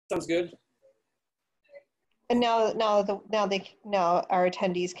Sounds good. And now our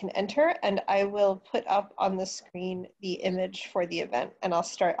attendees can enter, and I will put up on the screen the image for the event, and I'll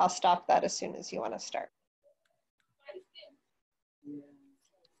stop that as soon as you want to start.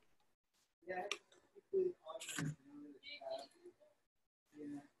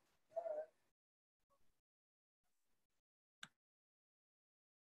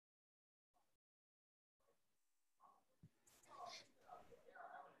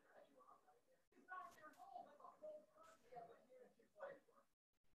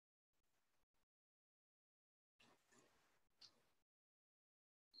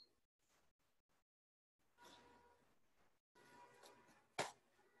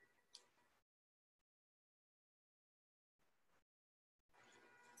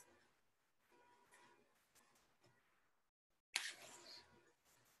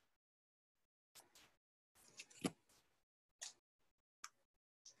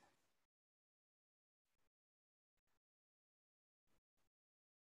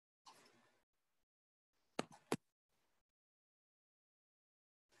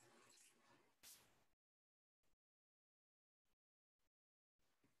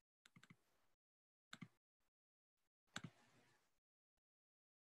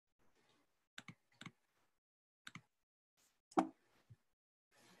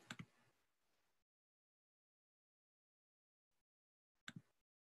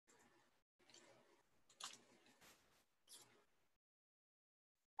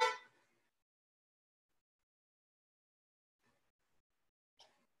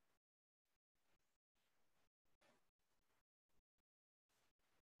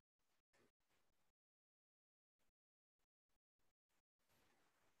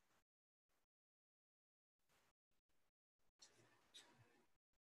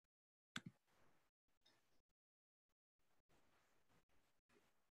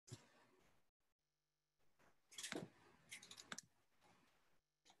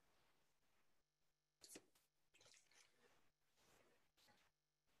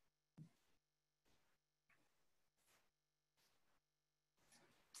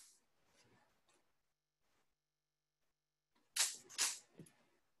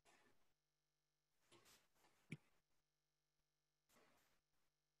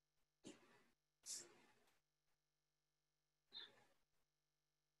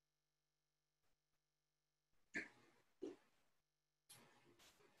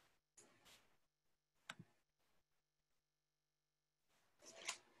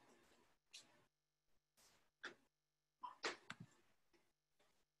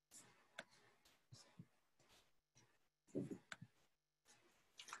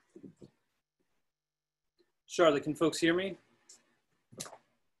 Charlotte, can folks hear me?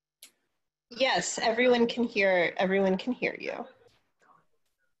 Yes, everyone can hear you.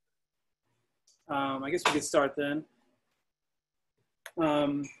 I guess we could start then.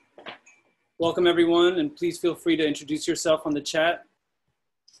 Welcome everyone, and please feel free to introduce yourself on the chat.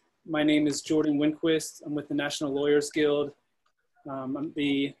 My name is Jordan Winquist. I'm with the National Lawyers Guild. I'm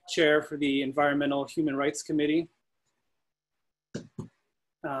the chair for the Environmental Human Rights Committee.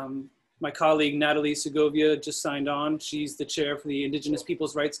 My colleague Natalie Segovia just signed on. She's the chair for the Indigenous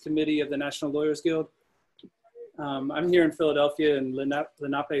Peoples' Rights Committee of the National Lawyers Guild. I'm here in Philadelphia in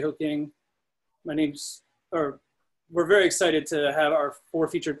Lenape-Hoking. We're very excited to have our 4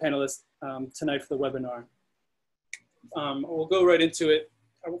 featured panelists tonight for the webinar. We'll go right into it.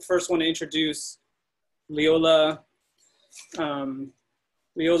 I first want to introduce Leoyla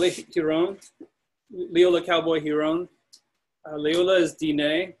Cowboy Huron. Leoyla is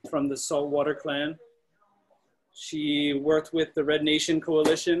Diné from the Saltwater Clan. She worked with the Red Nation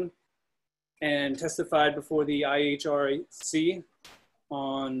Coalition and testified before the IHRC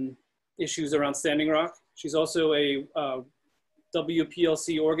on issues around Standing Rock. She's also a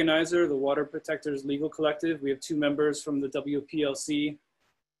WPLC organizer, the Water Protectors Legal Collective. We have 2 members from the WPLC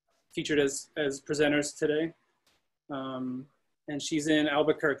featured as presenters today. And she's in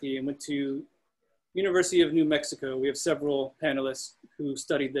Albuquerque and went to University of New Mexico. We have several panelists who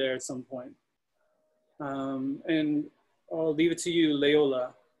studied there at some point. And I'll leave it to you,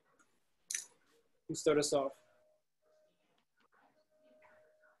 Leoyla. You start us off.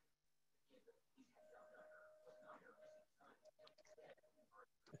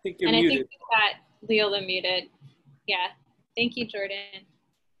 I think you're muted. I think we got Leoyla muted. Yeah, thank you, Jordan.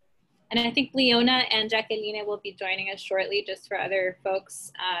 And I think Leona and Jakeline will be joining us shortly just for other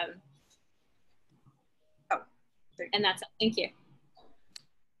folks. And that's it. Thank you.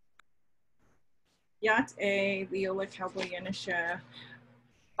 Yat a Leoyla Cowboy Yanisha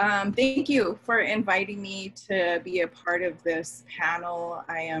Thank you for inviting me to be a part of this panel.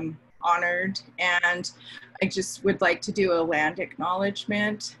 I am honored, and I just would like to do a land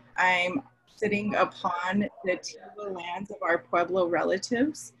acknowledgement. I'm sitting upon the Tiwa lands of our Pueblo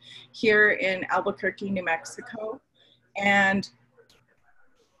relatives here in Albuquerque, New Mexico. And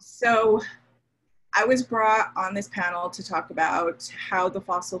so I was brought on this panel to talk about how the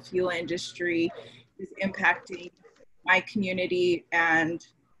fossil fuel industry is impacting my community and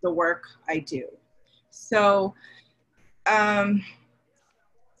the work I do. So I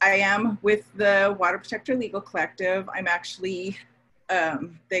am with the Water Protector Legal Collective. I'm actually the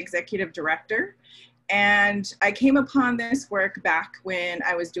executive director. And I came upon this work back when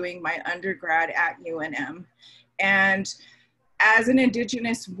I was doing my undergrad at UNM. And as an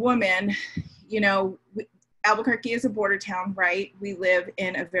Indigenous woman, you know, Albuquerque is a border town, right? We live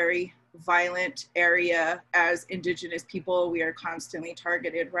in a very violent area. As Indigenous people, we are constantly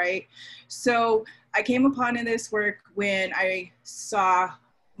targeted, right? So I came upon in this work when I saw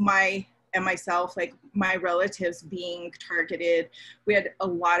myself, like my relatives being targeted. We had a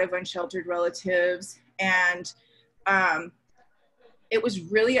lot of unsheltered relatives, and it was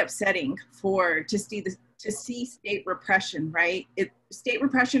really upsetting to see state repression, right? State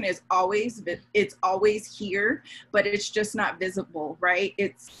repression is always here, but it's just not visible, right?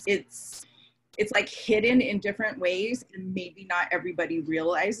 It's like hidden in different ways, and maybe not everybody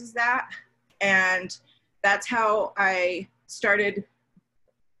realizes that. And that's how I started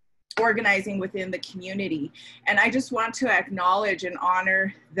organizing within the community. And I just want to acknowledge and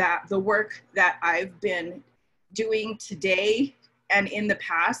honor that the work that I've been doing today and in the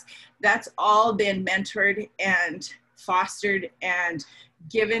past, that's all been mentored and fostered and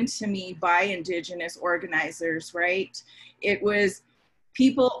given to me by Indigenous organizers, right? It was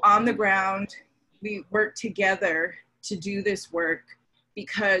people on the ground. We worked together to do this work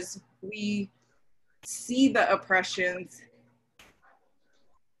because we see the oppressions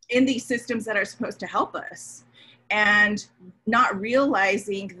in these systems that are supposed to help us, and not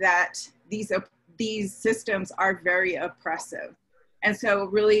realizing that these systems are very oppressive. And so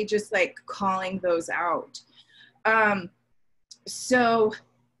really just like calling those out. So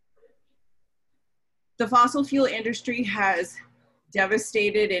the fossil fuel industry has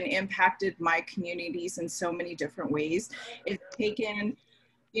devastated and impacted my communities in so many different ways. It's taken,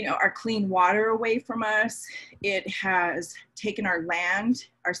 you know, our clean water away from us. It has taken our land,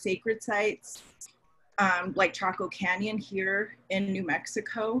 our sacred sites, like Chaco Canyon here in New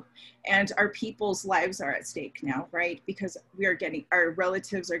Mexico, and our people's lives are at stake now, right? Because our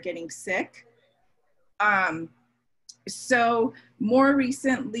relatives are getting sick. So more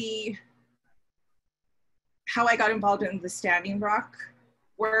recently, how I got involved in the Standing Rock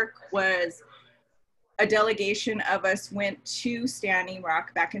work was a delegation of us went to Standing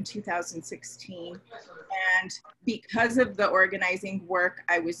Rock back in 2016. And because of the organizing work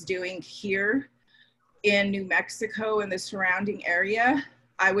I was doing here in New Mexico and the surrounding area,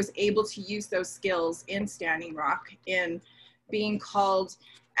 I was able to use those skills in Standing Rock in being called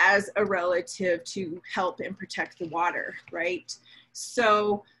as a relative to help and protect the water, right?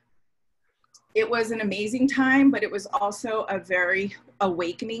 So it was an amazing time, but it was also a very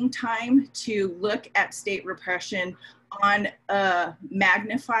awakening time to look at state repression on a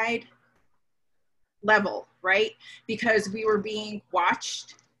magnified level, right? Because we were being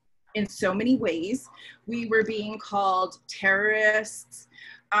watched in so many ways. We were being called terrorists.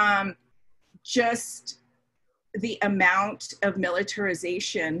 Just the amount of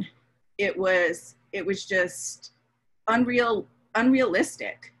militarization, it was just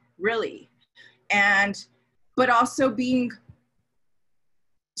unrealistic, really. But also being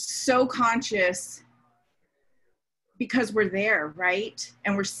so conscious because we're there, right?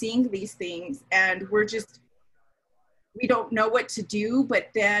 And we're seeing these things, and we don't know what to do, but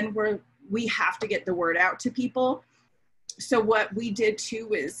then we have to get the word out to people. So what we did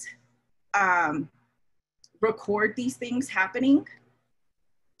too is record these things happening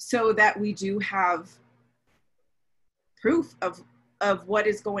so that we do have proof of what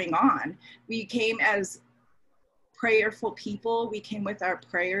is going on. We came as prayerful people. We came with our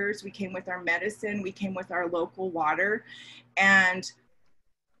prayers, we came with our medicine, we came with our local water, and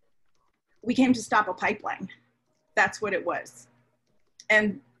we came to stop a pipeline. That's what it was.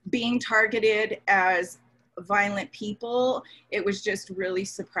 And being targeted as violent people, it was just really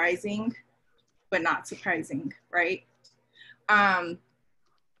surprising, but not surprising, right?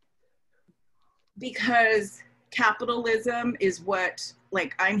 Because capitalism is what,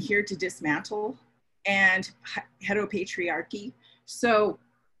 like, I'm here to dismantle, and heteropatriarchy. So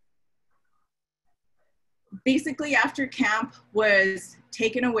basically after camp was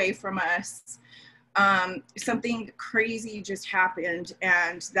taken away from us, something crazy just happened,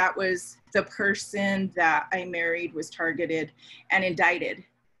 and that was the person that I married was targeted and indicted.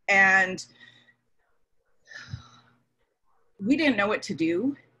 And we didn't know what to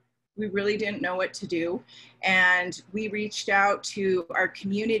do. We really didn't know what to do. And we reached out to our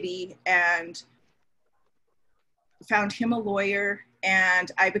community and found him a lawyer,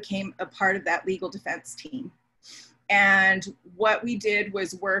 and I became a part of that legal defense team. And what we did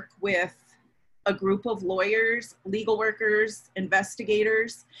was work with a group of lawyers, legal workers,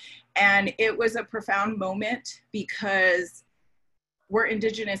 investigators, and it was a profound moment because we're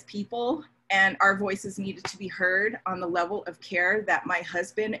Indigenous people and our voices needed to be heard on the level of care that my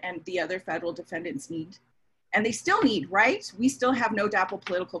husband and the other federal defendants need. And they still need, right? We still have no DAPL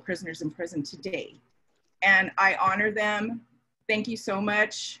political prisoners in prison today. And I honor them. Thank you so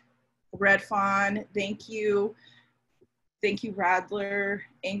much, Red Fawn. Thank you. Thank you, Radler,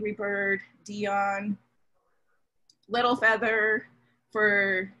 Angry Bird, Dion, Little Feather,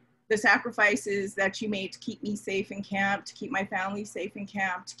 for the sacrifices that you made to keep me safe in camp, to keep my family safe in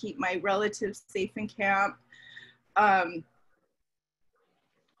camp, to keep my relatives safe in camp.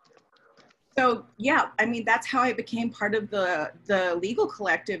 So yeah, I mean, that's how I became part of the legal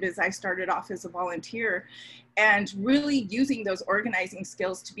collective. Is I started off as a volunteer and really using those organizing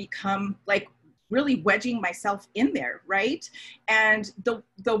skills to become like really wedging myself in there, right? And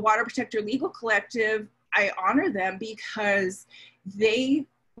the Water Protector Legal Collective, I honor them because they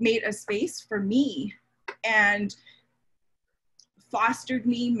made a space for me and fostered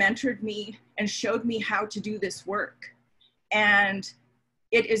me, mentored me, and showed me how to do this work. And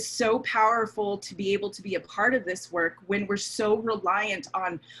it is so powerful to be able to be a part of this work when we're so reliant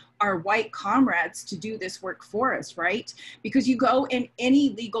on our white comrades to do this work for us, right? Because you go in any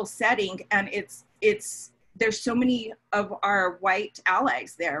legal setting and there's so many of our white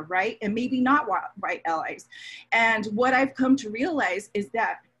allies there, right? And maybe not white allies. And what I've come to realize is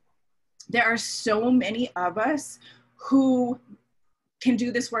that there are so many of us who can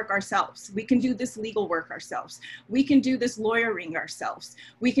do this work ourselves. We can do this legal work ourselves. We can do this lawyering ourselves.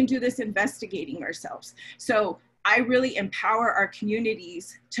 We can do this investigating ourselves. So I really empower our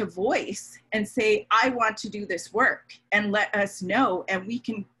communities to voice and say, I want to do this work, and let us know, and we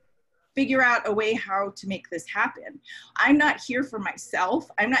can figure out a way how to make this happen. I'm not here for myself.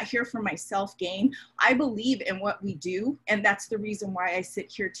 I'm not here for my self-gain. I believe in what we do, and that's the reason why I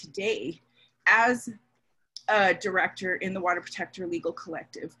sit here today as a director in the Water Protector Legal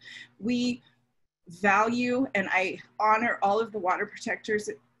Collective. We value and I honor all of the water protectors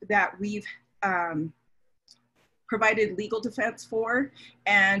that we've provided legal defense for,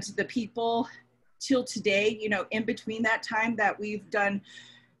 and the people till today, you know, in between that time that we've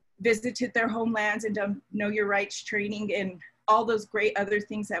visited their homelands and done Know Your Rights training and all those great other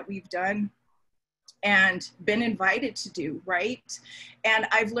things that we've done and been invited to do, right? And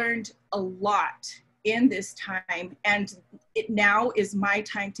I've learned a lot in this time, and it now is my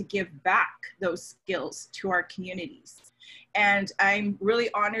time to give back those skills to our communities. And I'm really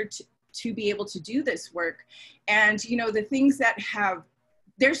honored to be able to do this work. And you know, the things that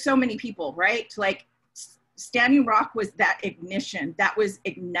there's so many people, right? Like Standing Rock was that ignition that was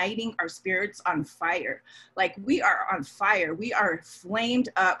igniting our spirits on fire. Like, we are on fire. We are flamed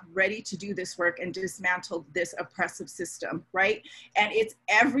up, ready to do this work and dismantle this oppressive system, right? And it's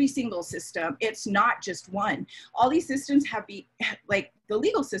every single system. It's not just one. All these systems like the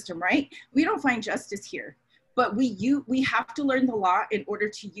legal system, right? We don't find justice here, but we have to learn the law in order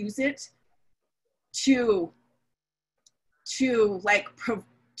to use it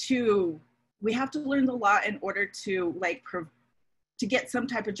we have to learn the law in order to to get some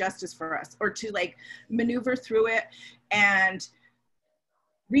type of justice for us, or to like maneuver through it and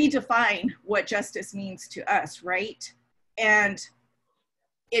redefine what justice means to us, right? And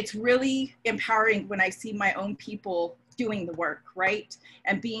it's really empowering when I see my own people doing the work, right?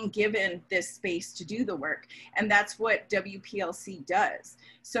 And being given this space to do the work. And that's what WPLC does.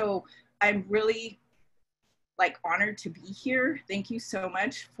 So I'm really honored to be here. Thank you so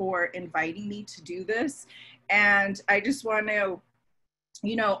much for inviting me to do this. And I just want to,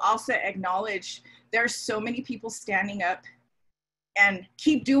 you know, also acknowledge there's so many people standing up, and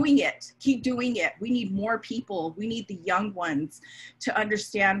keep doing it. Keep doing it. We need more people. We need the young ones to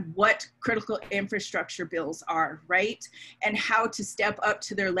understand what critical infrastructure bills are, right? And how to step up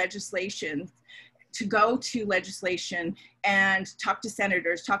to their legislation, to go to legislation and talk to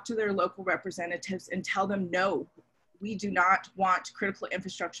senators, talk to their local representatives and tell them, no, we do not want critical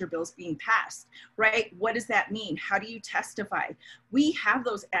infrastructure bills being passed, right? What does that mean? How do you testify? We have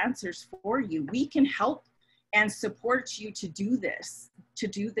those answers for you. We can help and support you to do this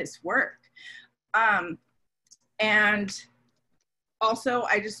work. And also,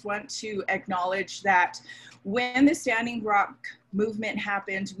 I just want to acknowledge that when the Standing Rock movement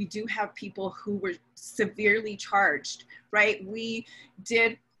happened, we do have people who were severely charged, right? We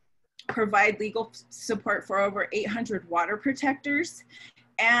did provide legal support for over 800 water protectors,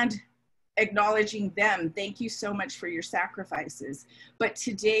 and acknowledging them, thank you so much for your sacrifices. But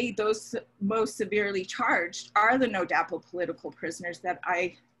today, those most severely charged are the no DAPL political prisoners that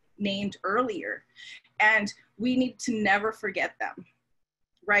I named earlier. And we need to never forget them,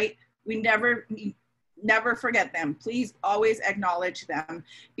 right? We never forget them. Please always acknowledge them,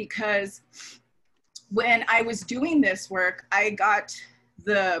 because when I was doing this work, I got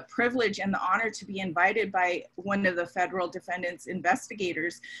the privilege and the honor to be invited by one of the federal defendants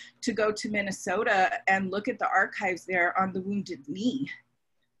investigators to go to Minnesota and look at the archives there on the Wounded Knee,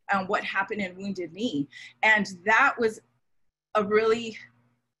 what happened in Wounded Knee. And that was a really,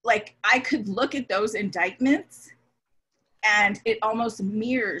 like, I could look at those indictments and it almost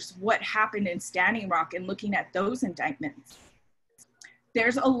mirrors what happened in Standing Rock, and looking at those indictments.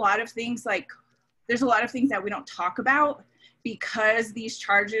 There's a lot of things that we don't talk about because these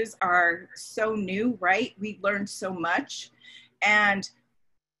charges are so new, right? We've learned so much. And,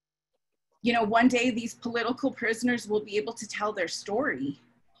 you know, one day these political prisoners will be able to tell their story.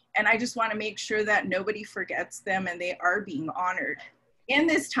 And I just want to make sure that nobody forgets them and they are being honored in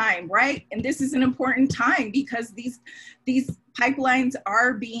this time, right? And this is an important time because these pipelines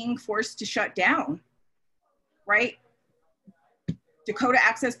are being forced to shut down, right? Dakota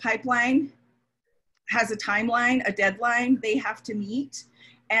Access Pipeline has a timeline, a deadline they have to meet.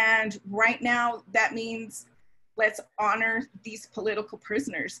 And right now that means let's honor these political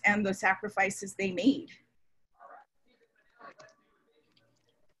prisoners and the sacrifices they made.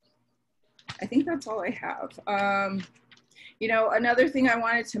 I think that's all I have. You know, another thing I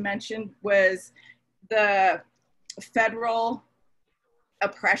wanted to mention was the federal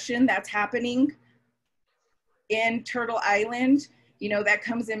oppression that's happening in Turtle Island. You know, that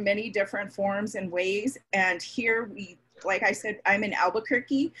comes in many different forms and ways. And here like I said, I'm in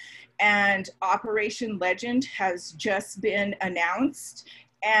Albuquerque, and Operation Legend has just been announced.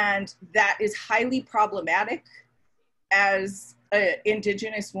 And that is highly problematic as an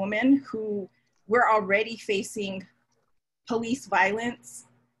Indigenous woman who we're already facing police violence,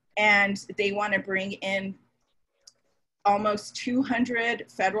 and they want to bring in almost 200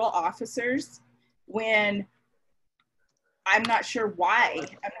 federal officers when I'm not sure why.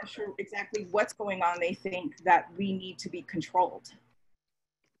 I'm not sure exactly what's going on. They think that we need to be controlled.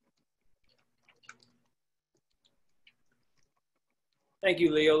 Thank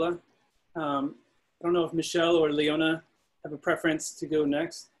you, Leola. I don't know if Michelle or Leona have a preference to go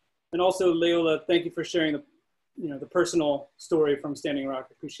next. And also, Leola, thank you for sharing the personal story from Standing Rock.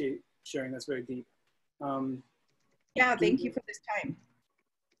 I appreciate sharing. That's very deep. Yeah, thank you for this time.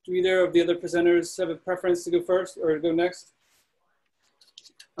 Do either of the other presenters have a preference to go first or to go next?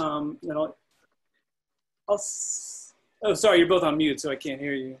 Then oh, sorry, you're both on mute, so I can't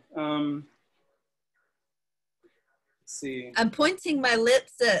hear you. Let's see. I'm pointing my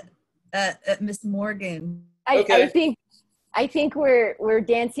lips at Miss Morgan. Okay. I think we're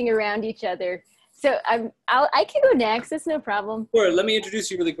dancing around each other. So I can go next. That's no problem. Sure. Let me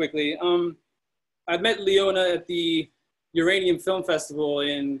introduce you really quickly. I met Leona at the Uranium Film Festival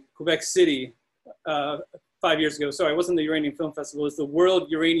in Quebec City 5 years ago. Sorry, it wasn't the Uranium Film Festival. It was the World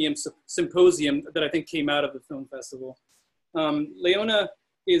Uranium Symposium that I think came out of the film festival. Leona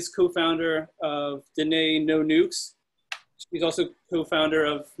is co-founder of Dene No Nukes. She's also co-founder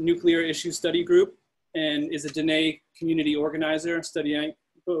of Nuclear Issue Study Group and is a Dene community organizer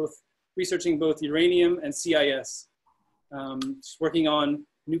researching both uranium and CIS. She's working on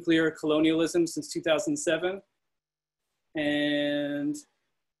nuclear colonialism since 2007. And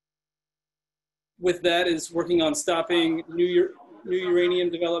with that is working on stopping new uranium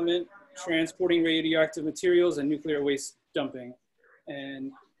development, transporting radioactive materials, and nuclear waste dumping.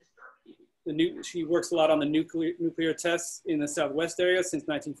 And she works a lot on the nuclear tests in the Southwest area since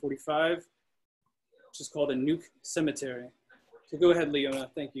 1945, which is called a nuke cemetery. So go ahead, Leona,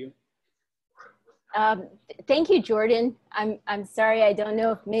 thank you. Thank you, Jordan. I'm sorry, I don't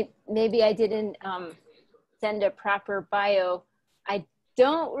know if maybe I didn't send a proper bio. I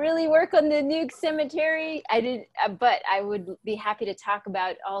don't really work on the nuke cemetery. But I would be happy to talk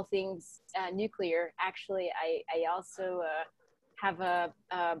about all things nuclear. Actually, I also have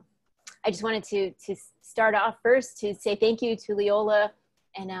I just wanted to start off first to say thank you to Leola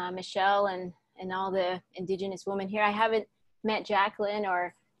and Michelle and all the Indigenous women here. I haven't met Jakeline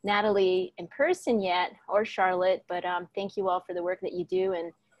or Natalie in person yet, or Charlotte, but thank you all for the work that you do.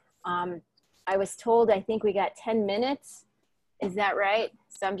 And I was told, I think we got 10 minutes. Is that right?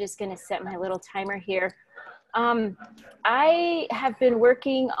 So I'm just gonna set my little timer here. I have been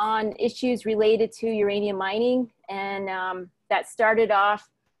working on issues related to uranium mining, and that started off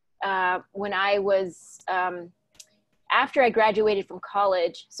when I was, after I graduated from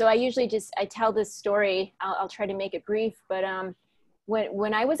college. So I usually I tell this story, I'll try to make it brief, but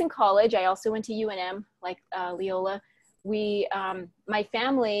when I was in college, I also went to UNM, like Leola. My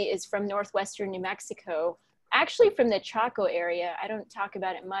family is from northwestern New Mexico, actually from the Chaco area. I don't talk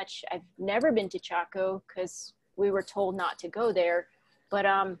about it much. I've never been to Chaco because we were told not to go there. But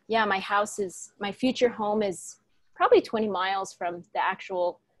yeah, my future home is probably 20 miles from the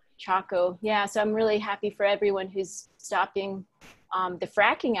actual Chaco. Yeah, so I'm really happy for everyone who's stopping the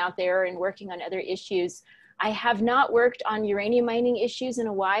fracking out there and working on other issues. I have not worked on uranium mining issues in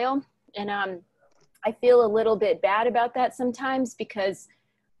a while, and I feel a little bit bad about that sometimes because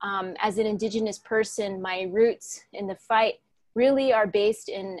as an Indigenous person, my roots in the fight really are based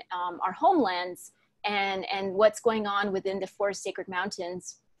in our homelands and what's going on within the four sacred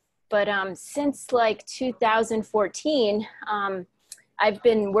mountains. But since like 2014, I've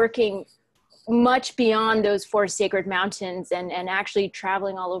been working much beyond those four sacred mountains and actually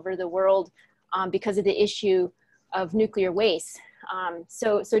traveling all over the world because of the issue of nuclear waste.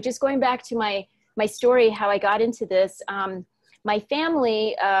 So just going back to my story, how I got into this, my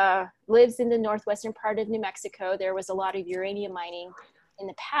family lives in the northwestern part of New Mexico. There was a lot of uranium mining in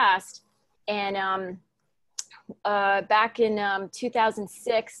the past. And back in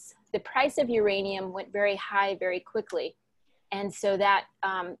 2006, the price of uranium went very high very quickly. And so that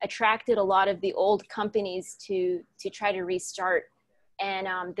attracted a lot of the old companies to try to restart.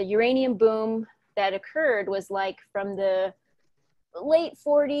 And the uranium boom that occurred was like from the late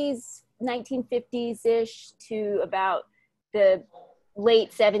 40s, 1950s-ish to about the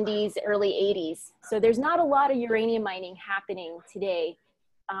late 70s, early 80s. So there's not a lot of uranium mining happening today.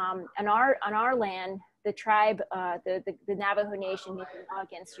 On our land, the tribe, the Navajo Nation, made a law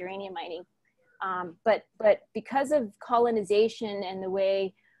against uranium mining. But because of colonization and the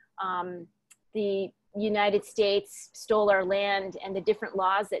way the United States stole our land and the different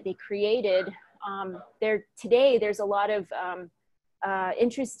laws that they created, today there's a lot of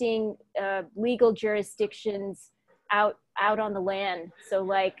interesting legal jurisdictions out on the land. So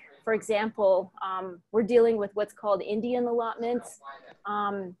like, for example, we're dealing with what's called Indian allotments,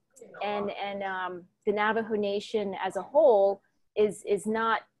 and the Navajo Nation as a whole is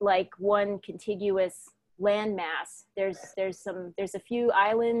not like one contiguous landmass. There's a few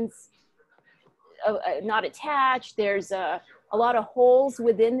islands not attached. There's a lot of holes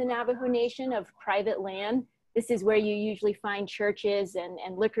within the Navajo Nation of private land. This is where you usually find churches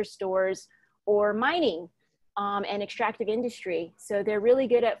and liquor stores or mining and extractive industry. So they're really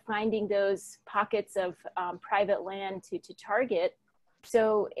good at finding those pockets of private land to target.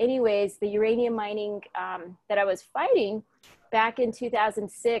 So anyways, the uranium mining that I was fighting back in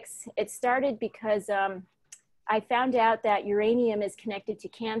 2006, it started because I found out that uranium is connected to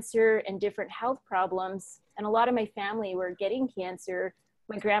cancer and different health problems. And a lot of my family were getting cancer.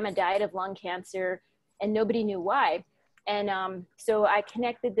 My grandma died of lung cancer and nobody knew why. And so I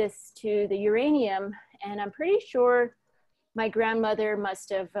connected this to the uranium, and I'm pretty sure my grandmother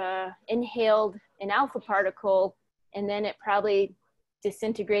must have inhaled an alpha particle, and then it probably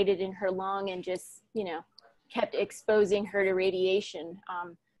disintegrated in her lung and just, kept exposing her to radiation.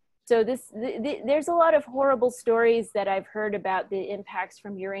 So there's a lot of horrible stories that I've heard about the impacts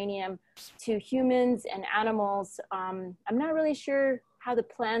from uranium to humans and animals. I'm not really sure how the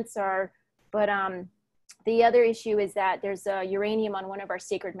plants are, but the other issue is that there's uranium on one of our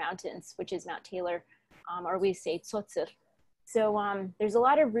sacred mountains, which is Mount Taylor, or we say Tzotzil. So there's a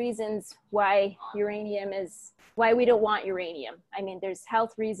lot of reasons why why we don't want uranium. I mean, there's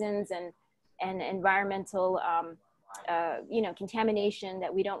health reasons and environmental, contamination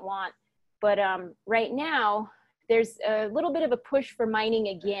that we don't want. But right now, there's a little bit of a push for mining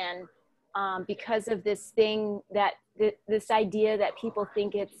again because of this thing this idea that people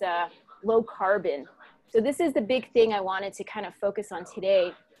think it's low carbon. So this is the big thing I wanted to kind of focus on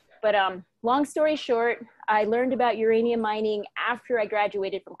today. But long story short, I learned about uranium mining after I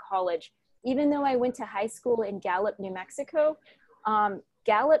graduated from college. Even though I went to high school in Gallup, New Mexico,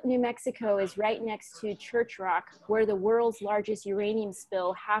 Gallup, New Mexico is right next to Church Rock, where the world's largest uranium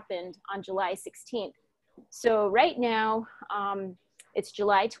spill happened on July 16th. So right now, it's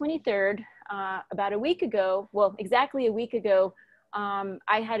July 23rd. About a week ago, well, exactly a week ago,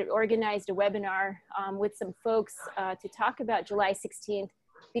 I had organized a webinar with some folks to talk about July 16th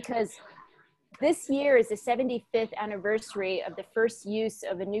because this year is the 75th anniversary of the first use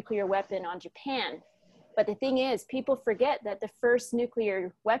of a nuclear weapon on Japan. But the thing is, people forget that the first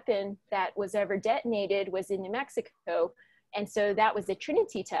nuclear weapon that was ever detonated was in New Mexico. And so that was the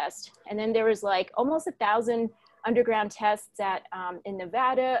Trinity test. And then there was like almost 1,000 underground tests in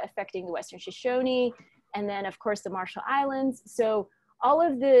Nevada affecting the Western Shoshone. And then of course the Marshall Islands. So all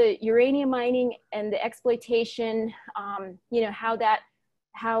of the uranium mining and the exploitation, you know, how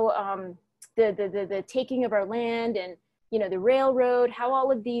the taking of our land and, you know, the railroad, how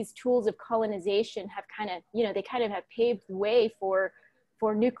all of these tools of colonization have kind of, you know, they kind of have paved the way for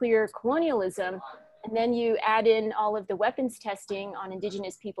nuclear colonialism. And then you add in all of the weapons testing on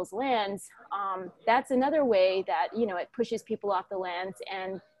indigenous people's lands. That's another way that, you know, it pushes people off the lands.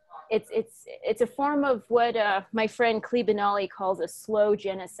 And it's a form of what my friend Clee Benally calls a slow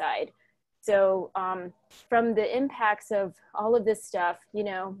genocide. So from the impacts of all of this stuff, you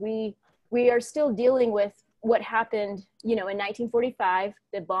know, we are still dealing with what happened, you know, in 1945,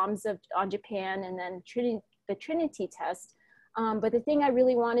 the bombs on Japan, and then the Trinity test. But the thing I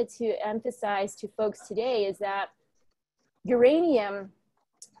really wanted to emphasize to folks today is that uranium,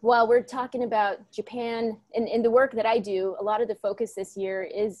 while we're talking about Japan, in the work that I do, a lot of the focus this year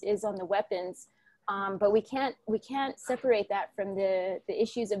is on the weapons, but we can't separate that from the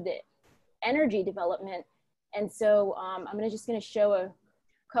issues of the energy development. And so I'm just gonna show a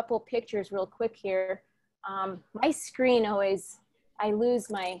couple pictures real quick here. My screen always, I lose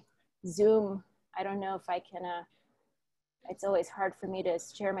my Zoom. I don't know if I can, it's always hard for me to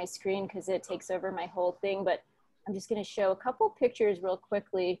share my screen because it takes over my whole thing, but I'm just gonna show a couple pictures real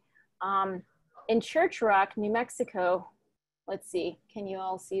quickly. In Church Rock, New Mexico, let's see, can you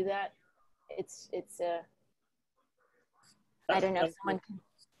all see that? I don't know if someone can,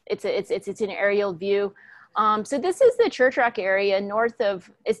 it's an aerial view. So this is the Church Rock area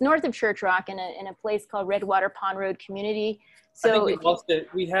it's north of Church Rock in a place called Redwater Pond Road Community. So I think we lost it.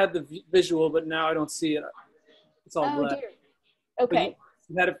 We had the visual, but now I don't see it. It's all black. Dear. Okay.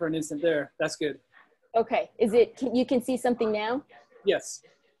 You had it for an instant there. That's good. Okay. You can see something now? Yes.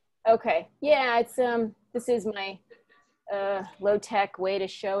 Okay. Yeah, it's this is my low tech way to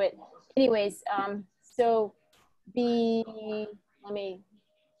show it. Anyways, so let me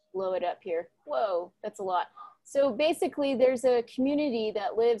blow it up here. Whoa, that's a lot. So basically there's a community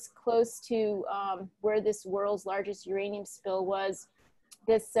that lives close to where this world's largest uranium spill was.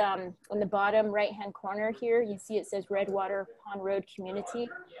 This, on the bottom right-hand corner here, you see it says Redwater Pond Road Community.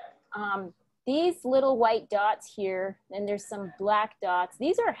 These little white dots here, and there's some black dots,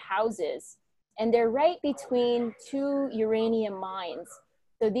 these are houses, and they're right between two uranium mines.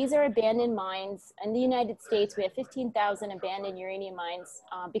 So these are abandoned mines. In the United States, we have 15,000 abandoned uranium mines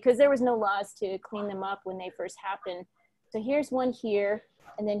because there was no laws to clean them up when they first happened. So here's one here,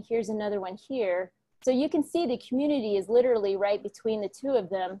 and then here's another one here. So you can see the community is literally right between the two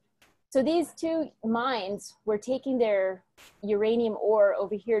of them. So these two mines were taking their uranium ore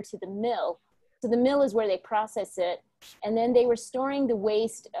over here to the mill. So the mill is where they process it. And then they were storing the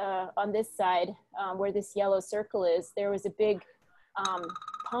waste on this side where this yellow circle is. There was a big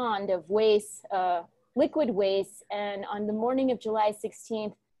pond of waste, liquid waste. And on the morning of July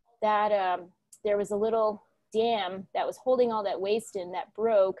 16th, there was a little dam that was holding all that waste in that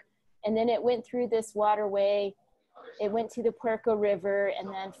broke. And then it went through this waterway, it went to the Puerco River and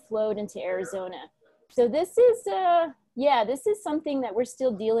then flowed into Arizona. So this is, this is something that we're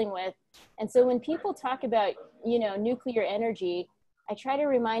still dealing with. And so when people talk about, you know, nuclear energy, I try to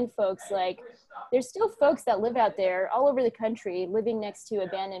remind folks, like, there's still folks that live out there all over the country living next to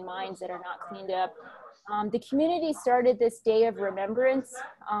abandoned mines that are not cleaned up. The community started this day of remembrance.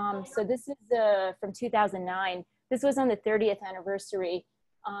 So this is from 2009. This was on the 30th anniversary.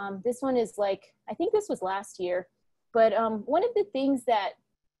 This one is like, I think this was last year. But one of the things that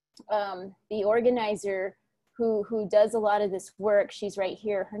the organizer who does a lot of this work, she's right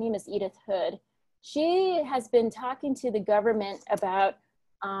here, her name is Edith Hood. She has been talking to the government about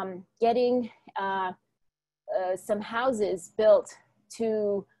getting some houses built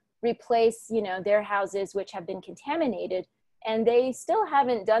to replace, you know, their houses which have been contaminated. And they still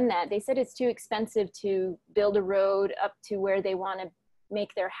haven't done that. They said it's too expensive to build a road up to where they want to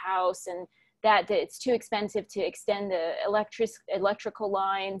make their house, and that it's too expensive to extend the electrical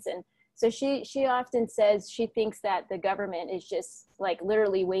lines. And so she often says she thinks that the government is just like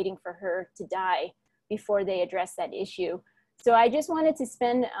literally waiting for her to die before they address that issue. So I just wanted to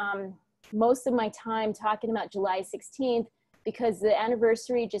spend most of my time talking about July 16th because the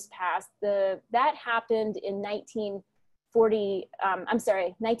anniversary just passed. That happened in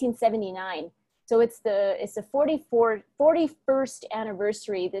 1979. So it's the 41st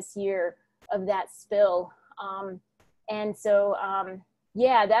anniversary this year of that spill. And so,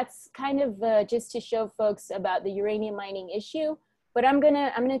 yeah, that's kind of just to show folks about the uranium mining issue. But I'm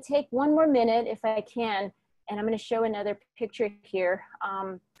gonna take one more minute if I can, and I'm gonna show another picture here.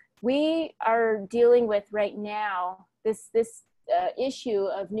 We are dealing with right now this issue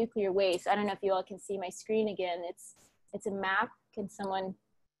of nuclear waste. I don't know if you all can see my screen again. It's a map. Can someone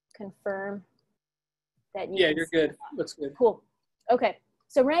confirm that? Yeah, you're good. Looks good. Cool. Okay.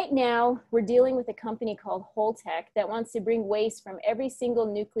 So right now we're dealing with a company called Holtec that wants to bring waste from every single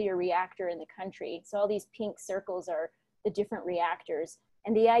nuclear reactor in the country. So all these pink circles are the different reactors.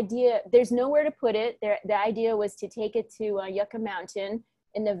 And the idea, there's nowhere to put it. The idea was to take it to Yucca Mountain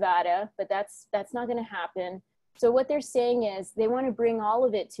in Nevada, but that's not going to happen. So what they're saying is they want to bring all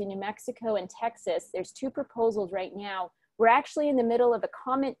of it to New Mexico and Texas. There's 2 proposals right now. We're actually in the middle of a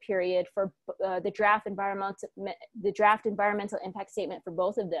comment period for the draft environmental impact statement for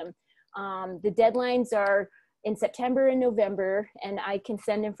both of them. The deadlines are in September and November, and I can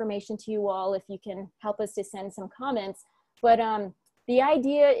send information to you all if you can help us to send some comments. But the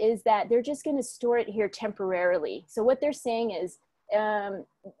idea is that they're just going to store it here temporarily. So what they're saying is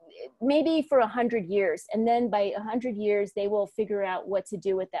maybe for 100 years, and then by 100 years, they will figure out what to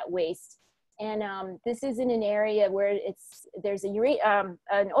do with that waste. And this is in an area where there's an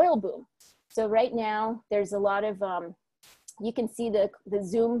oil boom. So right now there's a lot of, you can see the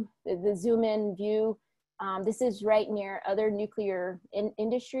zoom in view. This is right near other nuclear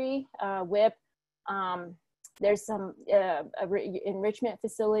industry, WIP. There's some enrichment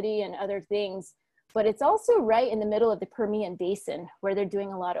facility and other things, but it's also right in the middle of the Permian Basin where they're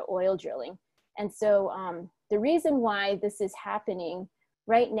doing a lot of oil drilling. And so the reason why this is happening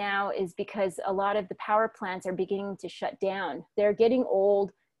right now is because a lot of the power plants are beginning to shut down. They're getting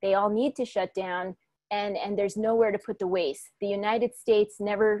old, they all need to shut down, and there's nowhere to put the waste. The United States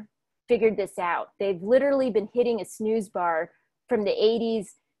never figured this out. They've literally been hitting a snooze bar from the 80s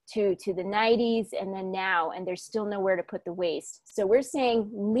to the 90s and then now, and there's still nowhere to put the waste. So we're saying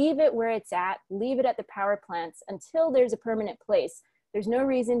leave it where it's at, leave it at the power plants until there's a permanent place. There's no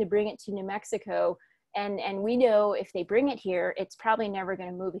reason to bring it to New Mexico. And we know if they bring it here, it's probably never going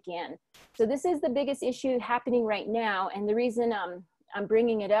to move again. So this is the biggest issue happening right now. And the reason I'm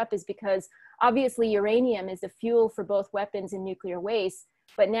bringing it up is because obviously uranium is the fuel for both weapons and nuclear waste.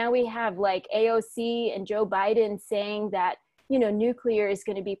 But now we have like AOC and Joe Biden saying that, you know, nuclear is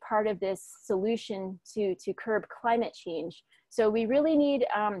going to be part of this solution to curb climate change. So we really need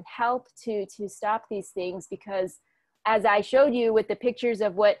help to stop these things, because as I showed you with the pictures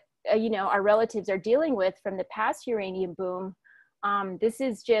of what you know, our relatives are dealing with from the past uranium boom, this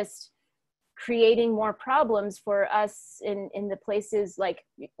is just creating more problems for us in the places like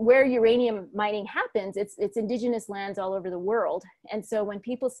where uranium mining happens. It's indigenous lands all over the world. And so when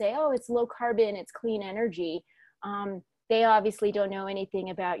people say, oh, it's low carbon, it's clean energy, they obviously don't know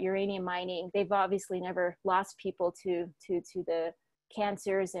anything about uranium mining. They've obviously never lost people to the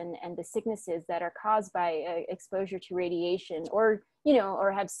cancers and the sicknesses that are caused by exposure to radiation, or, you know,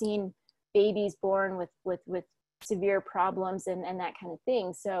 or have seen babies born with severe problems and that kind of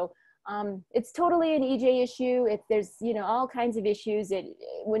thing. So it's totally an EJ issue. There's, you know, all kinds of issues.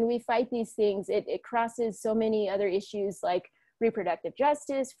 When we fight these things, it crosses so many other issues like reproductive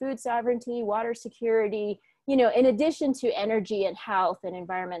justice, food sovereignty, water security, you know, in addition to energy and health and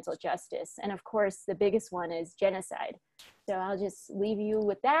environmental justice. And of course, the biggest one is genocide. So I'll just leave you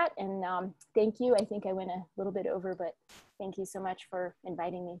with that. And thank you. I think I went a little bit over, but thank you so much for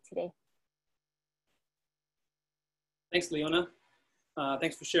inviting me today. Thanks, Leona.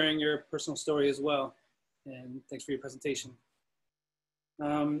 Thanks for sharing your personal story as well. And thanks for your presentation.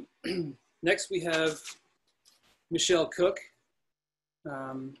 Next, we have Michelle Cook,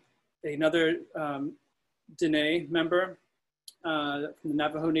 another Dene member from the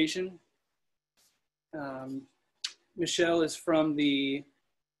Navajo Nation. Michelle is from the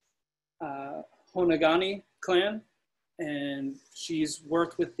Honagani clan, and she's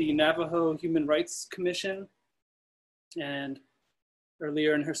worked with the Navajo Human Rights Commission. And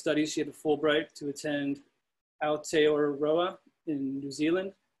earlier in her studies, she had a Fulbright to attend Aotearoa in New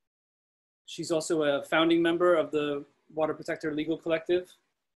Zealand. She's also a founding member of the Water Protector Legal Collective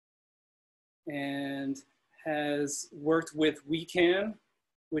and has worked with We Can,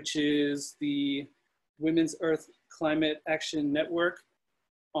 which is the Women's Earth Climate Action Network,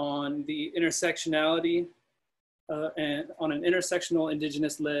 on the intersectionality and on an intersectional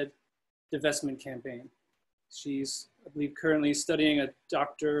Indigenous-led divestment campaign. She's, I believe, currently studying a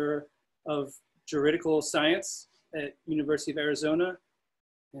Doctor of Juridical Science at University of Arizona,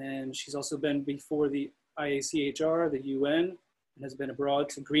 And she's also been before the IACHR, the UN, and has been abroad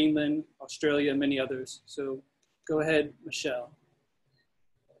to Greenland, Australia, and many others. So go ahead, Michelle.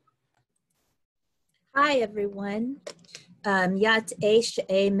 Hi, everyone. Yat Aish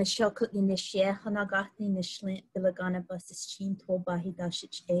A Michelle Kutnishia Hanagati Nishlint Bilagana Basichin Tobahi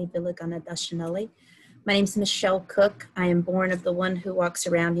Dashich A Bilagana Dashanali. My name is Michelle Cook. I am born of the one who walks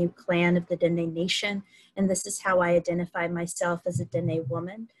around you clan of the Dene Nation, and this is how I identify myself as a Dene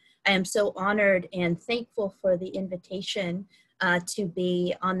woman. I am so honored and thankful for the invitation to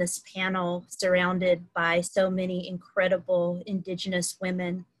be on this panel surrounded by so many incredible Indigenous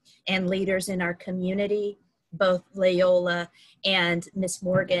women and leaders in our community. Both Leoyla and Miss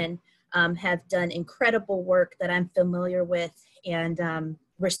Morgan have done incredible work that I'm familiar with, and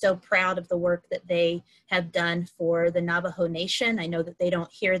we're so proud of the work that they have done for the Navajo Nation. I know that they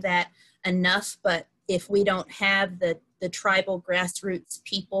don't hear that enough, but if we don't have the tribal grassroots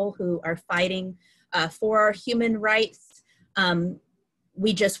people who are fighting for our human rights,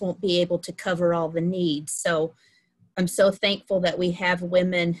 we just won't be able to cover all the needs. So I'm so thankful that we have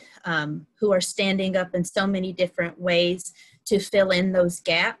women who are standing up in so many different ways to fill in those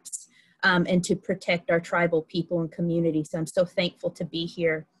gaps and to protect our tribal people and community. So I'm so thankful to be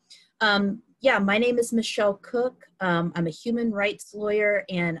here. Yeah, my name is Michelle Cook. I'm a human rights lawyer,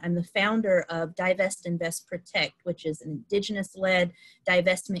 and I'm the founder of Divest, Invest, Protect, which is an Indigenous-led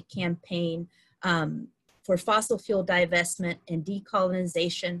divestment campaign for fossil fuel divestment and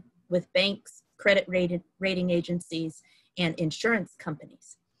decolonization with banks, credit rating agencies, and insurance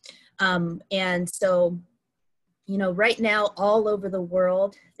companies. And so, you know, right now, all over the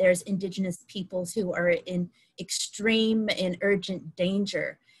world, there's Indigenous peoples who are in extreme and urgent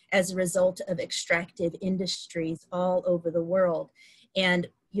danger as a result of extractive industries all over the world. And,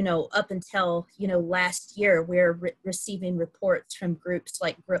 you know, up until, you know, last year, we're receiving reports from groups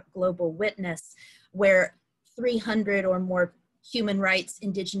like Global Witness, where 300 or more human rights,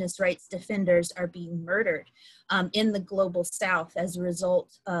 Indigenous rights defenders are being murdered in the global South as a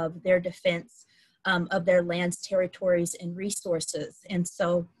result of their defense of their lands, territories, and resources. And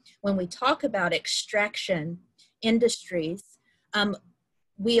so when we talk about extraction industries,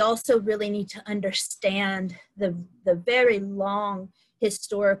 we also really need to understand the very long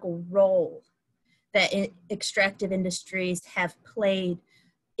historical role that extractive industries have played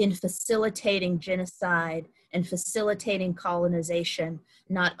in facilitating genocide and facilitating colonization,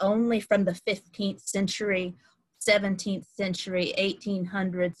 not only from the 15th century, 17th century,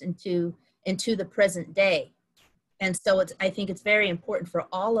 1800s into the present day. And so I think it's very important for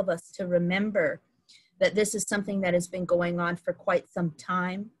all of us to remember that this is something that has been going on for quite some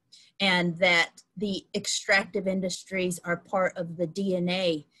time, and that the extractive industries are part of the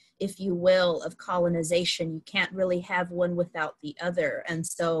DNA, if you will, of colonization. You can't really have one without the other. And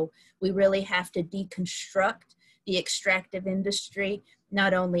so we really have to deconstruct the extractive industry,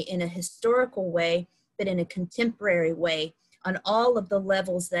 not only in a historical way, but in a contemporary way, on all of the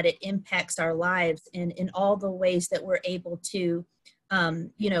levels that it impacts our lives, and in all the ways that we're able to,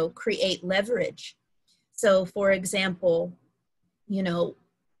 you know, create leverage. So for example, you know,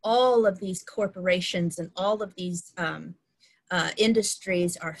 all of these corporations and all of these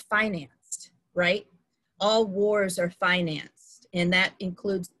industries are financed, right? All wars are financed, and that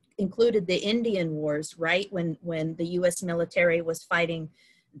included the Indian Wars, right? When the US military was fighting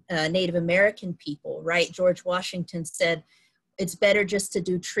Native American people, right? George Washington said, it's better just to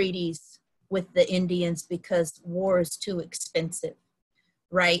do treaties with the Indians because war is too expensive,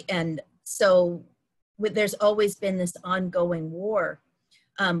 right? And so there's always been this ongoing war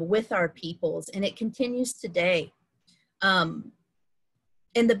with our peoples, and it continues today. And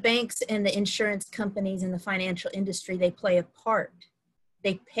the banks and the insurance companies and the financial industry, they play a part.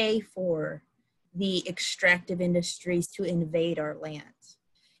 They pay for the extractive industries to invade our lands.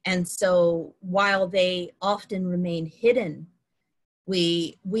 And so while they often remain hidden,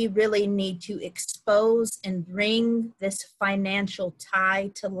 we really need to expose and bring this financial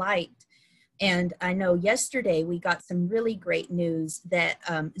tie to light. And I know yesterday we got some really great news that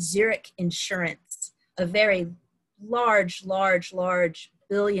Zurich Insurance, a very large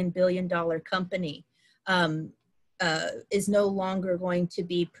billion dollar company, is no longer going to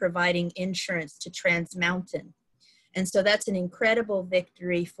be providing insurance to Trans Mountain. And so that's an incredible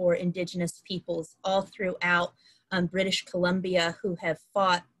victory for Indigenous peoples all throughout British Columbia who have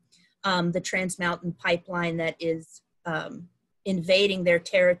fought the Trans Mountain pipeline that is invading their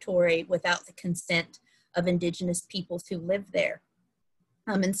territory without the consent of Indigenous peoples who live there.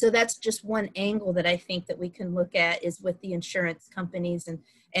 And so that's just one angle that I think that we can look at, is with the insurance companies.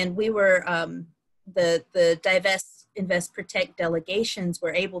 And we were, the Divest Invest, Protect delegations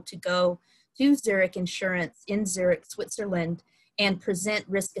were able to go to Zurich Insurance in Zurich, Switzerland, and present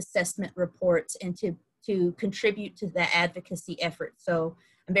risk assessment reports and to contribute to that advocacy effort. So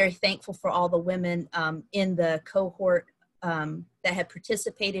I'm very thankful for all the women in the cohort that have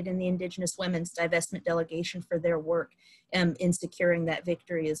participated in the Indigenous Women's Divestment Delegation for their work in securing that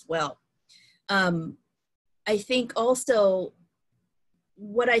victory as well. I think also,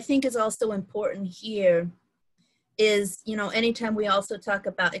 what I think is also important here is, you know, anytime we also talk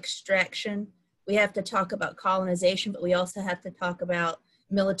about extraction, we have to talk about colonization, but we also have to talk about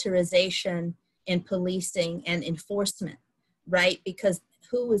militarization and policing and enforcement, right? Because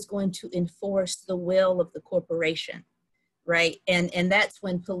who is going to enforce the will of the corporation, right? And that's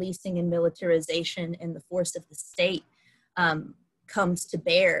when policing and militarization and the force of the state comes to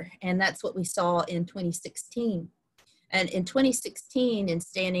bear. And that's what we saw in 2016. And in 2016, in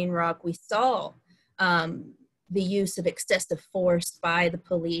Standing Rock, we saw the use of excessive force by the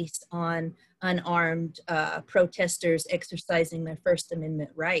police on unarmed protesters exercising their First Amendment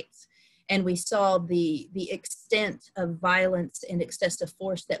rights. And we saw the extent of violence and excessive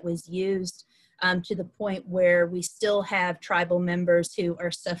force that was used to the point where we still have tribal members who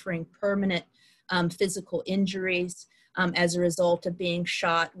are suffering permanent physical injuries as a result of being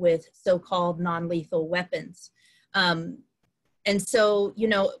shot with so-called non-lethal weapons. And so, you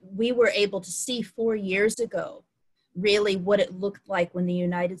know, we were able to see 4 years ago really what it looked like when the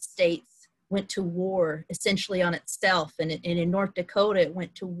United States went to war essentially on itself. And in North Dakota, it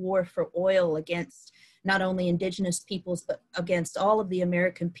went to war for oil against not only Indigenous peoples, but against all of the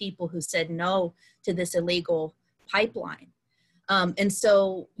American people who said no to this illegal pipeline. And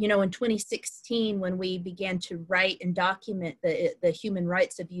so, you know, in 2016, when we began to write and document the human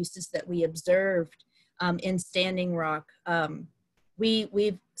rights abuses that we observed in Standing Rock,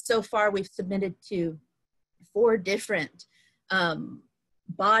 we've submitted to 4 different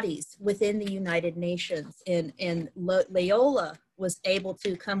bodies within the United Nations, and Leoyla was able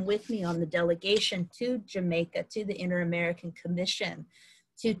to come with me on the delegation to Jamaica, to the Inter-American Commission,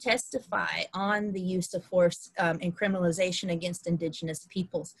 to testify on the use of force and criminalization against Indigenous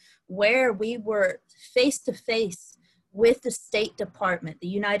peoples, where we were face to face with the State Department, the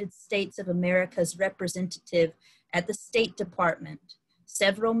United States of America's representative at the State Department,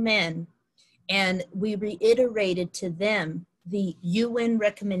 several men, and we reiterated to them the UN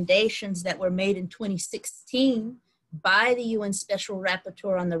recommendations that were made in 2016 by the UN Special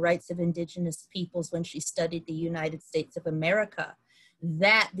Rapporteur on the Rights of Indigenous Peoples when she studied the United States of America,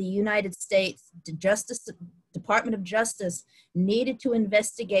 that the United States Department of Justice needed to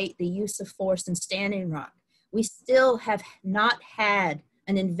investigate the use of force in Standing Rock. We still have not had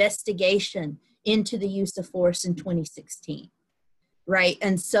an investigation into the use of force in 2016, right?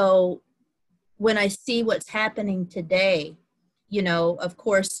 And so when I see what's happening today, you know, of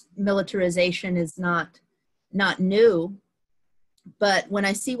course, militarization is not new, but when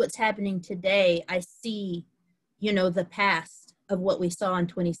I see what's happening today, I see, you know, the past of what we saw in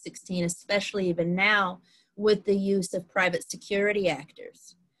 2016, especially even now with the use of private security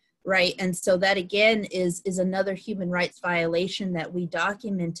actors, right? And so that again is another human rights violation that we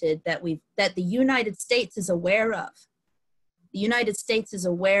documented that the United States is aware of. The United States is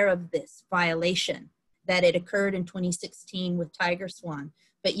aware of this violation, that it occurred in 2016 with Tiger Swan,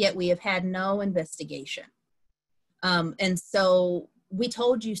 but yet we have had no investigation. And so we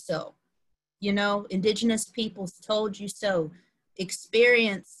told you so, you know, Indigenous peoples told you so,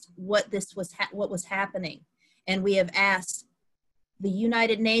 experienced what was happening. And we have asked the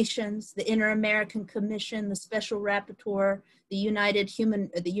United Nations, the Inter-American Commission, the Special Rapporteur, the United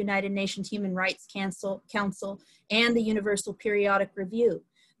Nations Human Rights Council, and the Universal Periodic Review.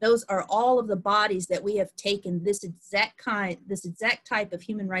 Those are all of the bodies that we have taken this exact type of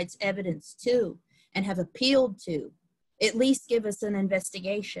human rights evidence to and have appealed to, at least give us an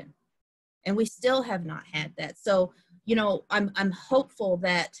investigation. And we still have not had that. So, you know, I'm hopeful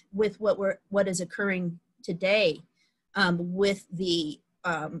that with what is occurring today, with the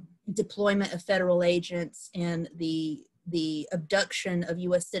deployment of federal agents and the abduction of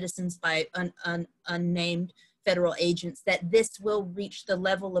U.S. citizens by unnamed federal agents, that this will reach the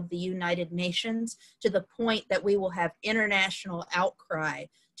level of the United Nations to the point that we will have international outcry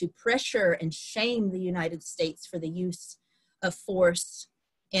to pressure and shame the United States for the use of force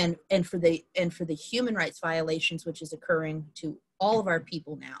and for the human rights violations which is occurring to all of our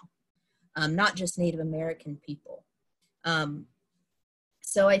people now, not just Native American people.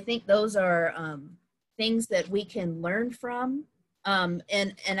 So I think those are things that we can learn from,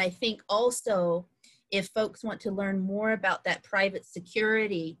 and I think also, if folks want to learn more about that private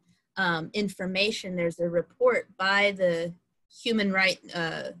security, information. There's a report by the Human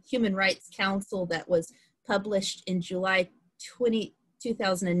Rights Council that was published in July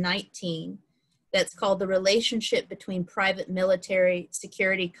 2019 that's called The Relationship Between Private Military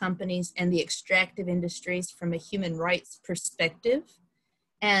Security Companies and the Extractive Industries from a Human Rights Perspective.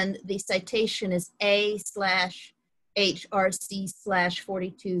 And the citation is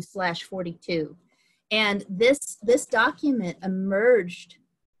A/HRC/42/42. And this document emerged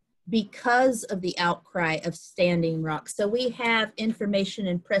because of the outcry of Standing Rock. So we have information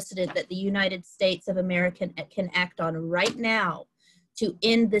and precedent that the United States of America can act on right now to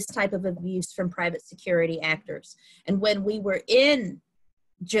end this type of abuse from private security actors. And when we were in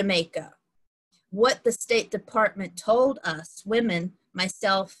Jamaica, what the State Department told us, women,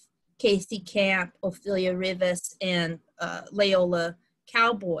 myself, Casey Camp, Ophelia Rivas, and Leoyla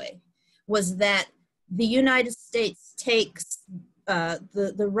Cowboy, was that the United States takes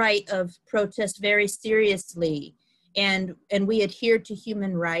the right of protest very seriously, and we adhere to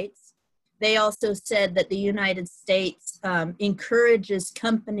human rights. They also said that the United States encourages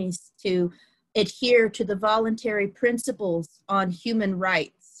companies to adhere to the voluntary principles on human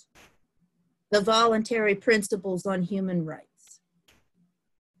rights. The voluntary principles on human rights.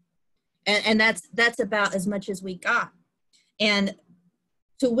 And that's about as much as we got. And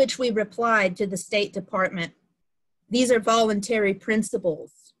to which we replied to the State Department, these are voluntary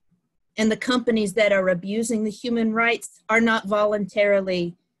principles. And the companies that are abusing the human rights are not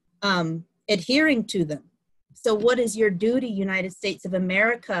voluntarily adhering to them. So what is your duty, United States of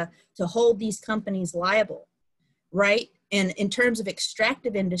America, to hold these companies liable, right? And in terms of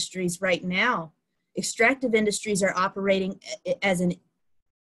extractive industries right now, extractive industries are operating as in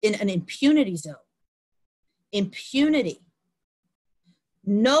an impunity zone. Impunity.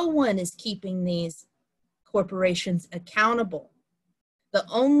 No one is keeping these corporations accountable. The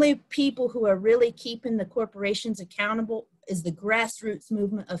only people who are really keeping the corporations accountable is the grassroots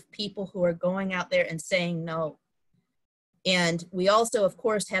movement of people who are going out there and saying no. And we also, of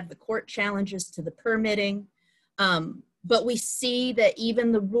course, have the court challenges to the permitting. But we see that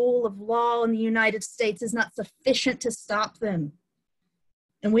even the rule of law in the United States is not sufficient to stop them.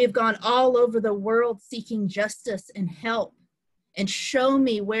 And we have gone all over the world seeking justice and help. And show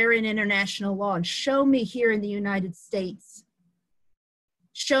me where in international law, and show me here in the United States.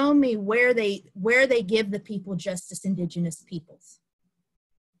 Show me where they give the people justice, indigenous peoples.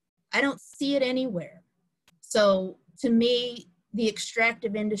 I don't see it anywhere. So to me, the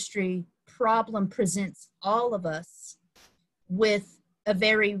extractive industry problem presents all of us with a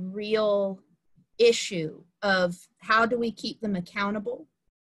very real issue of how do we keep them accountable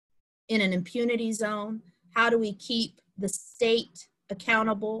in an impunity zone? How do we keep the state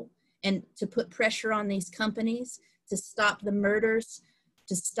accountable and to put pressure on these companies to stop the murders,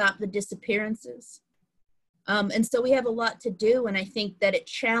 to stop the disappearances? And so we have a lot to do, and I think that it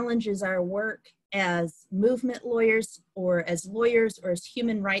challenges our work as movement lawyers or as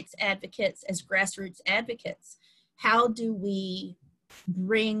human rights advocates, as grassroots advocates. How do we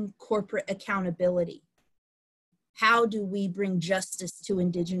bring corporate accountability? How do we bring justice to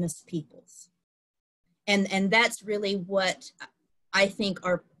indigenous peoples? And that's really what I think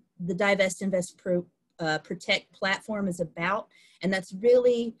the Divest, Invest, Protect platform is about. And that's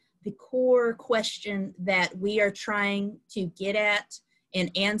really the core question that we are trying to get at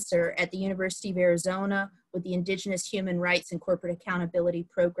and answer at the University of Arizona with the Indigenous Human Rights and Corporate Accountability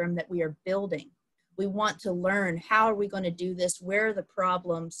program that we are building. We want to learn, how are we going to do this? Where are the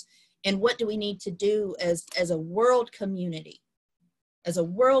problems? And what do we need to do as a world community? As a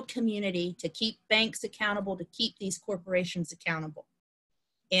world community, to keep banks accountable, to keep these corporations accountable.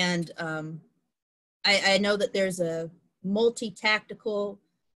 And I know that there's a multi-tactical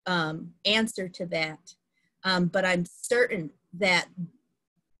answer to that, but I'm certain that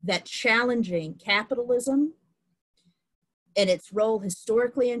challenging capitalism and its role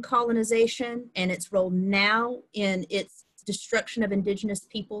historically in colonization and its role now in its destruction of indigenous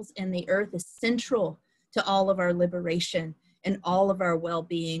peoples and the earth is central to all of our liberation and all of our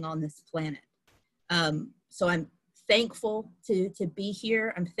well-being on this planet. So I'm thankful to be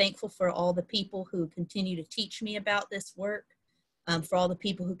here. I'm thankful for all the people who continue to teach me about this work, for all the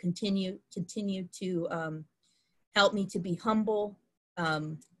people who continue to help me to be humble.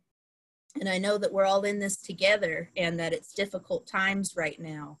 And I know that we're all in this together and that it's difficult times right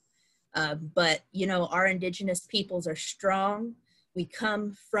now. But, you know, our indigenous peoples are strong. We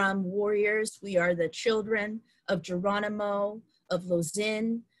come from warriors. We are the children of Geronimo, of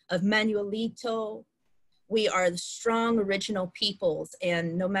Lozin, of Manuelito. We are the strong original peoples,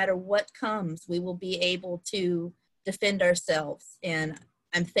 and no matter what comes, we will be able to defend ourselves. And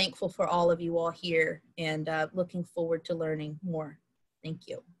I'm thankful for all of you all here and looking forward to learning more. Thank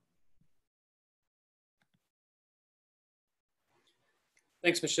you.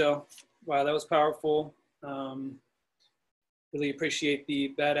 Thanks, Michelle. Wow, that was powerful. Really appreciate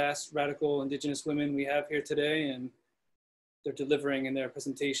the badass, radical Indigenous women we have here today, and they're delivering in their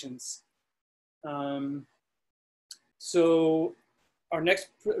presentations. So our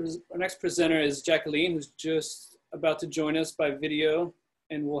next presenter is Jakeline, who's just about to join us by video,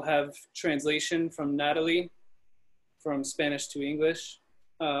 and we'll have translation from Natalie from Spanish to English.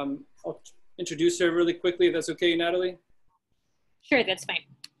 I'll introduce her really quickly, if that's okay, Natalie? Sure, that's fine.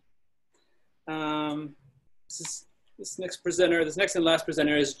 This next and last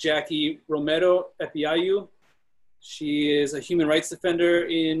presenter is Jackie Romero Epiayu. She is a human rights defender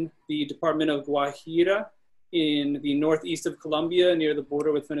in the Department of Guajira in the northeast of Colombia, near the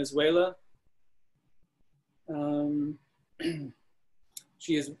border with Venezuela.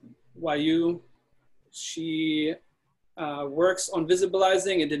 She is Wayuu. She works on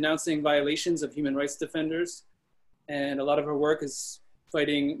visibilizing and denouncing violations of human rights defenders. And a lot of her work is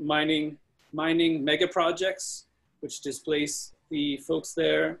fighting mining mega projects, which displace the folks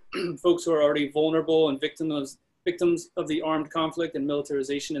there, folks who are already vulnerable and victims of the armed conflict and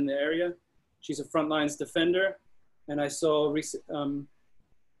militarization in the area. She's a frontlines defender. And I saw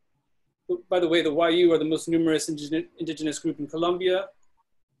by the way, the Wayuu are the most numerous indigenous group in Colombia,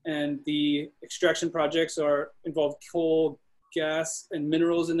 and the extraction projects involve coal, gas, and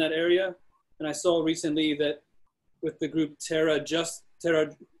minerals in that area. And I saw recently that with the group Terra Justa,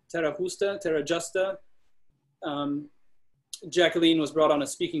 Jakeline was brought on a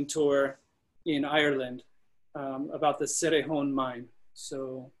speaking tour in Ireland about the Cerrejón mine.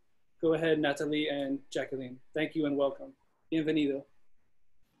 So go ahead, Natalie and Jakeline. Thank you and welcome. Bienvenido.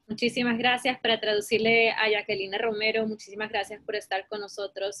 Muchísimas gracias. Para traducirle a Jakeline Romero, muchísimas gracias por estar con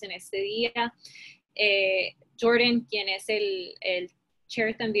nosotros en este día. Jordan, quien es el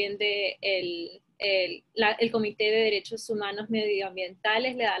chair también de el Comité de Derechos Humanos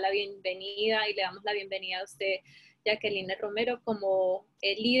Medioambientales, le da la bienvenida y le damos la bienvenida a usted, Jakeline Romero, como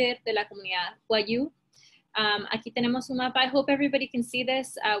el líder de la comunidad Wayuu. Aquí tenemos un mapa. I hope everybody can see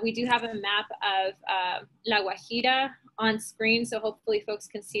this. We do have a map of La Guajira on screen, so hopefully folks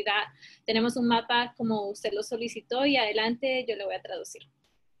can see that. Tenemos un mapa como usted lo solicitó y adelante yo le voy a traducir.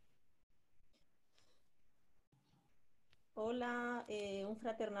 Hola, un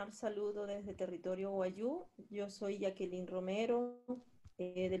fraternal saludo desde territorio Wayuu. Yo soy Jakeline Romero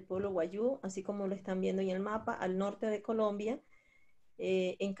del pueblo Wayuu, así como lo están viendo en el mapa, al norte de Colombia.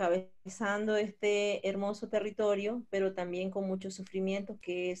 Encabezando este hermoso territorio, pero también con mucho sufrimiento,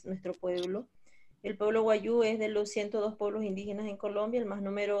 que es nuestro pueblo. El pueblo Wayuu es de los 102 pueblos indígenas en Colombia, el más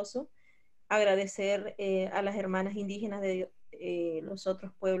numeroso. Agradecer a las hermanas indígenas de los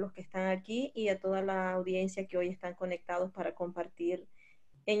otros pueblos que están aquí y a toda la audiencia que hoy están conectados para compartir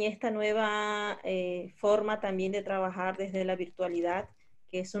en esta nueva forma también de trabajar desde la virtualidad,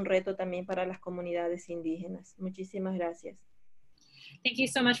 que es un reto también para las comunidades indígenas. Muchísimas gracias. Thank you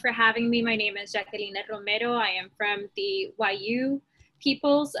so much for having me. My name is Jakeline Romero. I am from the Wayuu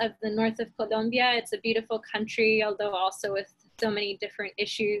peoples of the north of Colombia. It's a beautiful country, although also with so many different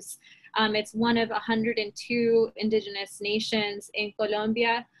issues. It's one of 102 indigenous nations in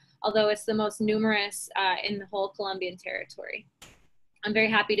Colombia, although it's the most numerous in the whole Colombian territory. I'm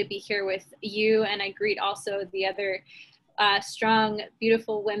very happy to be here with you, and I greet also the other strong,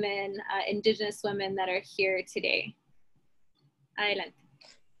 beautiful women, indigenous women that are here today. Adelante.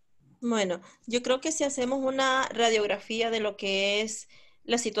 Bueno, yo creo que si hacemos una radiografía de lo que es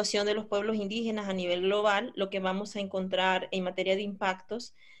la situación de los pueblos indígenas a nivel global, lo que vamos a encontrar en materia de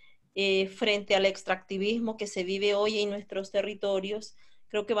impactos frente al extractivismo que se vive hoy en nuestros territorios,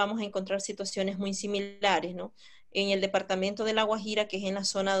 creo que vamos a encontrar situaciones muy similares, ¿no? En el departamento de La Guajira, que es en la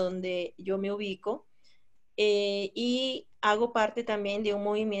zona donde yo me ubico, y hago parte también de un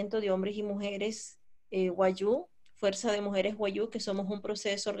movimiento de hombres y mujeres Wayuu, Fuerza de Mujeres Wayuu, que somos un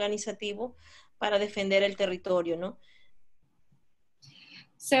proceso organizativo para defender el territorio, ¿no?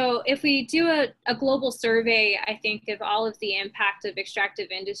 So if we do a global survey, I think of all of the impact of extractive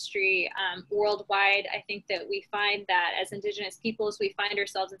industry worldwide, I think that we find that as Indigenous peoples, we find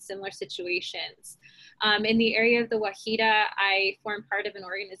ourselves in similar situations. In the area of the Guajira, I form part of an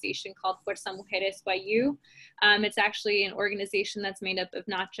organization called Fuerza Mujeres Wayuu. It's actually an organization that's made up of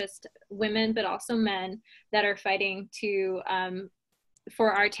not just women, but also men that are fighting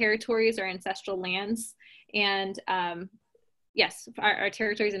for our territories, our ancestral lands, and yes, our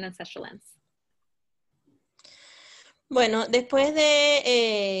territories and ancestral lands. Bueno, después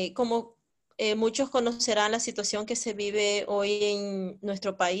de como muchos conocerán la situación que se vive hoy en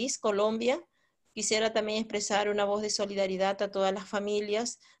nuestro país, Colombia. Quisiera también expresar una voz de solidaridad a todas las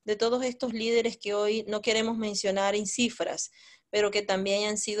familias de todos estos líderes que hoy no queremos mencionar en cifras, pero que también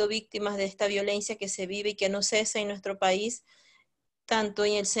han sido víctimas de esta violencia que se vive y que no cesa en nuestro país, tanto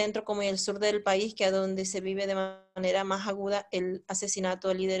en el centro como en el sur del país, que es donde se vive de manera más aguda el asesinato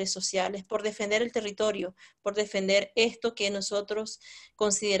de líderes sociales, por defender el territorio, por defender esto que nosotros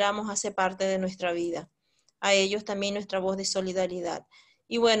consideramos hace parte de nuestra vida. A ellos también nuestra voz de solidaridad.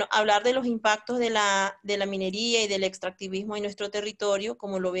 Y bueno, hablar de los impactos de la minería y del extractivismo en nuestro territorio,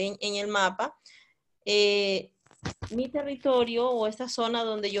 como lo ven en el mapa. Mi territorio, o esta zona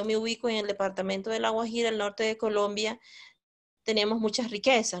donde yo me ubico en el departamento de La Guajira, el norte de Colombia, tenemos muchas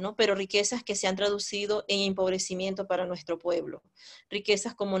riquezas, ¿no? Pero riquezas que se han traducido en empobrecimiento para nuestro pueblo.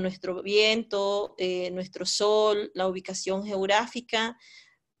 Riquezas como nuestro viento, nuestro sol, la ubicación geográfica,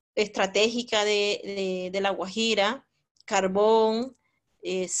 estratégica de La Guajira, carbón,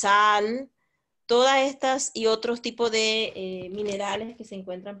 sal, todas estas y otros tipos de minerales que se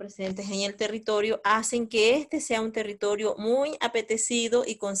encuentran presentes en el territorio hacen que este sea un territorio muy apetecido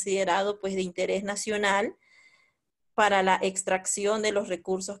y considerado pues de interés nacional para la extracción de los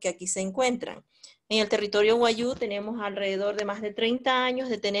recursos que aquí se encuentran. En el territorio Wayuu tenemos alrededor de más de 30 años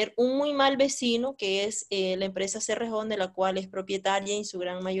de tener un muy mal vecino, que es la empresa Cerrejón, de la cual es propietaria y en su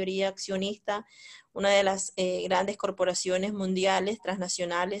gran mayoría accionista, una de las grandes corporaciones mundiales,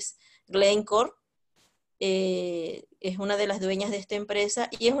 transnacionales, Glencore. Es una de las dueñas de esta empresa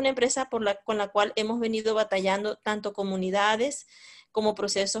y es una empresa con la cual hemos venido batallando tanto comunidades como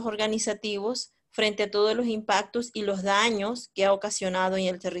procesos organizativos frente a todos los impactos y los daños que ha ocasionado en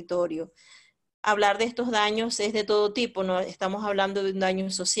el territorio. Hablar de estos daños es de todo tipo, ¿no? Estamos hablando de un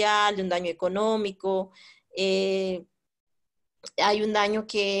daño social, de un daño económico, hay un daño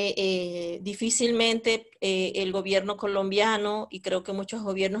que difícilmente el gobierno colombiano, y creo que muchos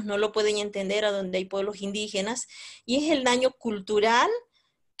gobiernos no lo pueden entender a donde hay pueblos indígenas, y es el daño cultural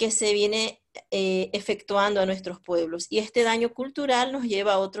que se viene efectuando a nuestros pueblos. Y este daño cultural nos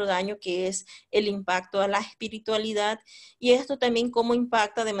lleva a otro daño que es el impacto a la espiritualidad, y esto también cómo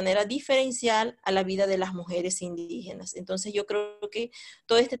impacta de manera diferencial a la vida de las mujeres indígenas. Entonces yo creo que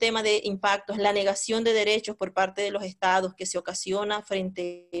todo este tema de impactos, la negación de derechos por parte de los estados que se ocasiona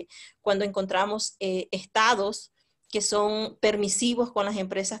cuando encontramos estados que son permisivos con las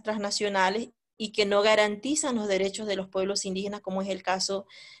empresas transnacionales y que no garantizan los derechos de los pueblos indígenas, como es el caso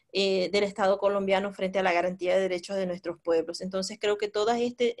del Estado colombiano frente a la garantía de derechos de nuestros pueblos. Entonces creo que todas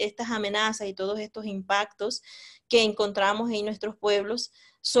estas amenazas y todos estos impactos que encontramos en nuestros pueblos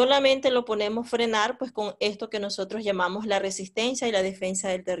solamente lo podemos frenar pues con esto que nosotros llamamos la resistencia y la defensa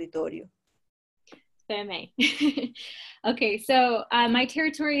del territorio. Okay, so my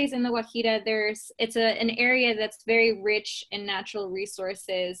territory is in the Guajira. It's an area that's very rich in natural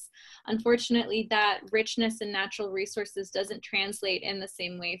resources. Unfortunately, that richness in natural resources doesn't translate in the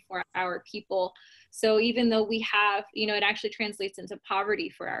same way for our people. So even though we have, it actually translates into poverty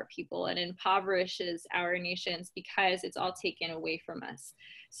for our people and impoverishes our nations because it's all taken away from us.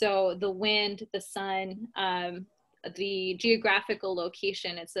 So the wind, the sun, the geographical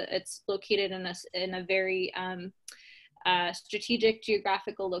location, it's located in a very strategic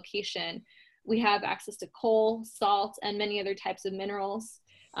geographical location. We have access to coal, salt, and many other types of minerals.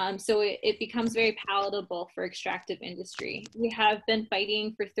 So it becomes very palatable for extractive industry. We have been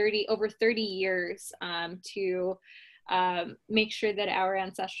fighting for over 30 years to make sure that our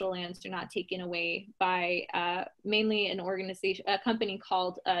ancestral lands are not taken away by mainly a company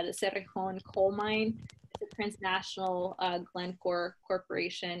called the Cerrejón Coal Mine. It's a transnational Glencore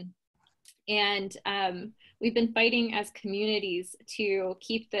corporation. And we've been fighting as communities to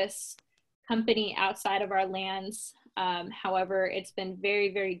keep this company outside of our lands. However, it's been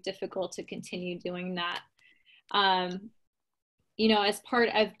very, very difficult to continue doing that. As part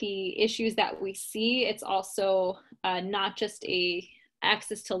of the issues that we see, it's also not just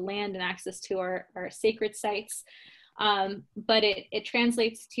access to land and access to our sacred sites, but it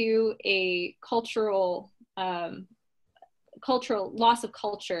translates to a cultural loss of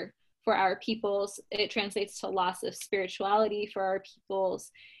culture for our peoples. It translates to loss of spirituality for our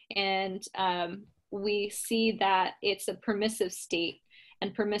peoples. And we see that it's a permissive state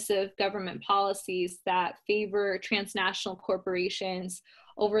and permissive government policies that favor transnational corporations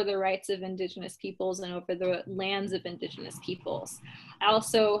over the rights of Indigenous peoples and over the lands of Indigenous peoples. I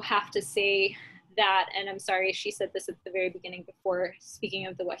also have to say that, and I'm sorry, she said this at the very beginning before speaking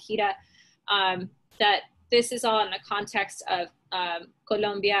of the Guajira, that this is all in the context of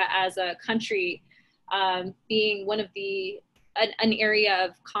Colombia as a country being one of the an area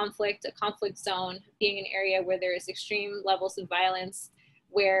of conflict, a conflict zone, being an area where there is extreme levels of violence,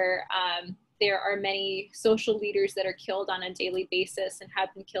 where there are many social leaders that are killed on a daily basis and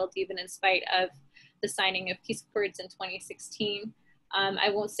have been killed even in spite of the signing of peace accords in 2016. I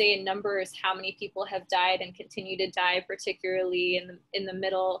won't say in numbers how many people have died and continue to die, particularly in the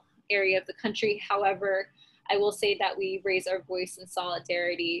middle area of the country. However, I will say that we raise our voice in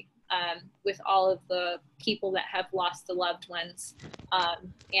solidarity with all of the people that have lost the loved ones.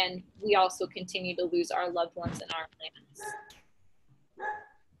 And we also continue to lose our loved ones in our lands.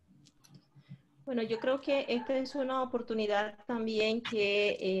 Bueno, yo creo que esta es una oportunidad también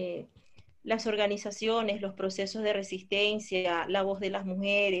que las organizaciones, los procesos de resistencia, la voz de las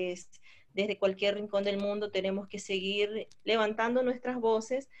mujeres, desde cualquier rincón del mundo tenemos que seguir levantando nuestras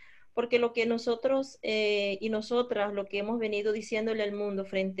voces, porque lo que nosotros y nosotras, lo que hemos venido diciéndole al mundo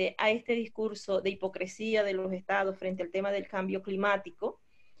frente a este discurso de hipocresía de los estados frente al tema del cambio climático,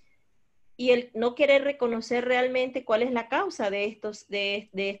 y el no querer reconocer realmente cuál es la causa de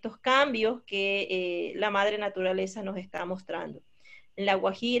estos cambios que la madre naturaleza nos está mostrando. En la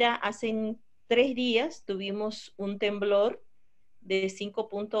Guajira, hace 3 días, tuvimos un temblor de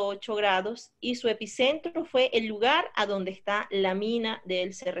 5.8 grados y su epicentro fue el lugar a donde está la mina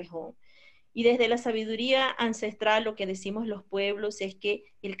del Cerrejón. Y desde la sabiduría ancestral, lo que decimos los pueblos es que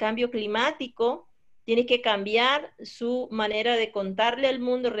el cambio climático tiene que cambiar su manera de contarle al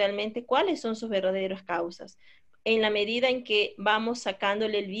mundo realmente cuáles son sus verdaderas causas. En la medida en que vamos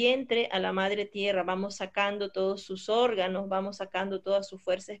sacándole el vientre a la madre tierra, vamos sacando todos sus órganos, vamos sacando toda su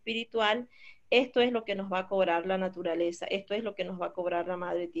fuerza espiritual, esto es lo que nos va a cobrar la naturaleza, esto es lo que nos va a cobrar la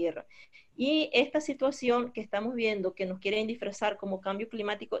madre tierra. Y esta situación que estamos viendo, que nos quieren disfrazar como cambio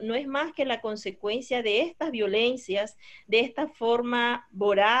climático, no es más que la consecuencia de estas violencias, de esta forma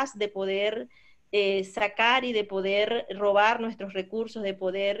voraz de poder sacar y de poder robar nuestros recursos, de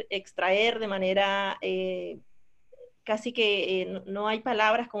poder extraer de manera casi que no hay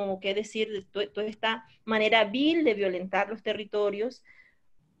palabras como qué decir de toda esta manera vil de violentar los territorios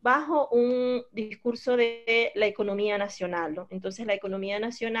bajo un discurso de la economía nacional, ¿no? Entonces la economía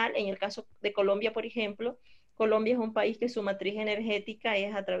nacional, en el caso de Colombia, por ejemplo, Colombia es un país que su matriz energética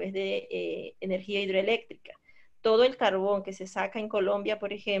es a través de energía hidroeléctrica. Todo el carbón que se saca en Colombia,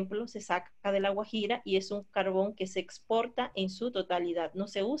 por ejemplo, se saca de la Guajira y es un carbón que se exporta en su totalidad, no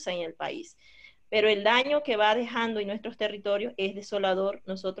se usa en el país. Pero el daño que va dejando en nuestros territorios es desolador.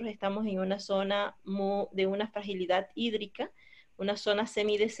 Nosotros estamos en una zona de una fragilidad hídrica, una zona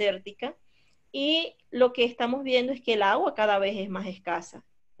semidesértica, y lo que estamos viendo es que el agua cada vez es más escasa,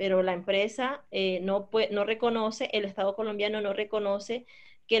 pero la empresa no reconoce, el Estado colombiano no reconoce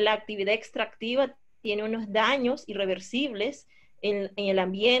que la actividad extractiva tiene unos daños irreversibles en el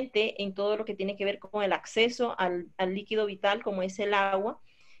ambiente, en todo lo que tiene que ver con el acceso al líquido vital como es el agua.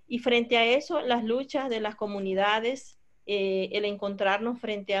 Y frente a eso, las luchas de las comunidades, el encontrarnos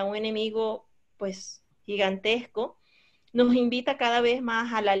frente a un enemigo pues gigantesco, nos invita cada vez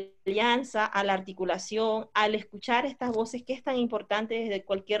más a la alianza, a la articulación, al escuchar estas voces que es tan importante desde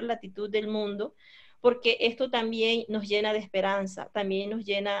cualquier latitud del mundo, porque esto también nos llena de esperanza, también nos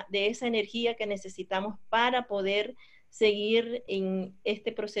llena de esa energía que necesitamos para poder seguir en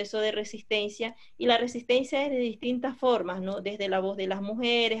este proceso de resistencia, y la resistencia es de distintas formas, ¿no? Desde la voz de las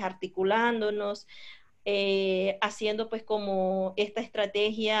mujeres, articulándonos, haciendo pues como esta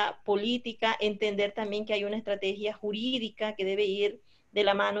estrategia política, entender también que hay una estrategia jurídica que debe ir de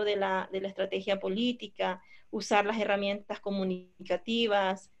la mano de la estrategia política, usar las herramientas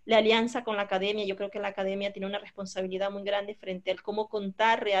comunicativas, la alianza con la academia. Yo creo que la academia tiene una responsabilidad muy grande frente al cómo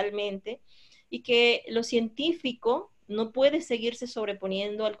contar realmente, y que lo científico no puede seguirse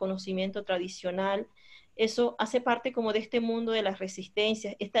sobreponiendo al conocimiento tradicional. Eso hace parte como de este mundo de las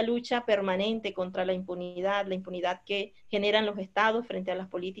resistencias, esta lucha permanente contra la impunidad que generan los estados frente a las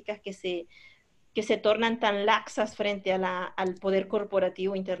políticas que se tornan tan laxas frente a al poder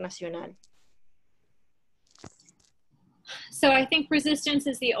corporativo internacional. So I think resistance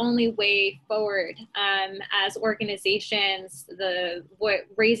is the only way forward as organizations,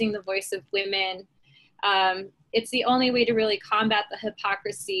 raising the voice of women. It's the only way to really combat the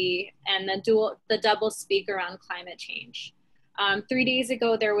hypocrisy and the double speak around climate change. 3 days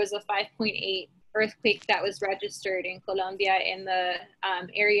ago, there was a 5.8 earthquake that was registered in Colombia in the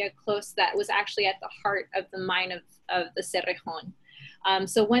area close that was actually at the heart of the mine of the Cerrejón.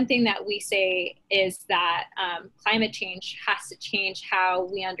 So one thing that we say is that climate change has to change how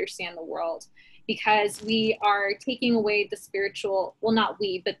we understand the world, because we are taking away the spiritual, well, not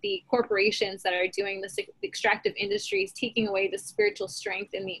we, but the corporations that are doing this extractive industries, taking away the spiritual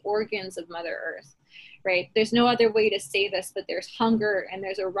strength in the organs of Mother Earth. right? There's no other way to say this, but there's hunger and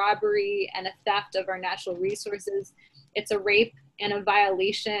there's a robbery and a theft of our natural resources. It's a rape and a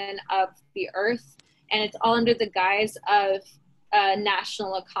violation of the earth, and it's all under the guise of a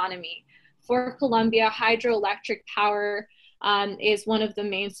national economy. For Colombia, hydroelectric power is one of the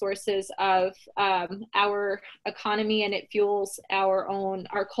main sources of our economy, and it fuels our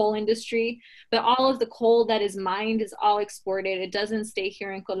coal industry. But all of the coal that is mined is all exported. It doesn't stay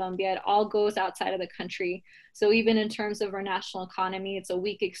here in Colombia. It all goes outside of the country. So even in terms of our national economy, it's a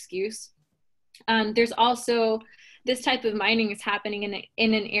weak excuse. There's also this type of mining is happening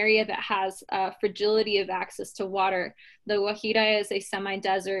in an area that has fragility of access to water. The Guajira is a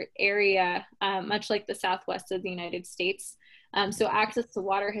semi-desert area, much like the southwest of the United States. So access to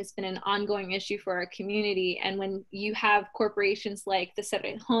water has been an ongoing issue for our community. And when you have corporations like the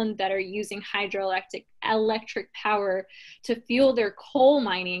Cerrejón that are using hydroelectric power to fuel their coal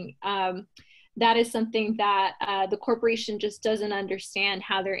mining, that is something that the corporation just doesn't understand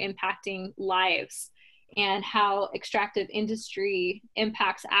how they're impacting lives and how extractive industry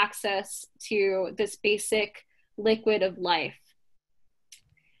impacts access to this basic liquid of life.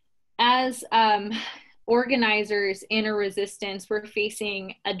 As organizers in a resistance, we're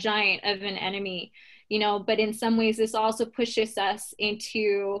facing a giant of an enemy, you know, but in some ways this also pushes us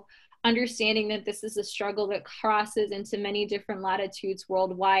into understanding that this is a struggle that crosses into many different latitudes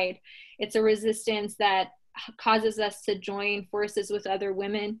worldwide. It's a resistance that causes us to join forces with other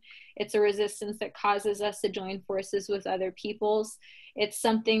women. It's a resistance that causes us to join forces with other peoples. It's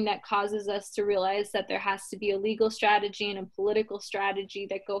something that causes us to realize that there has to be a legal strategy and a political strategy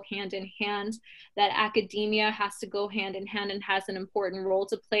that go hand in hand, that academia has to go hand in hand and has an important role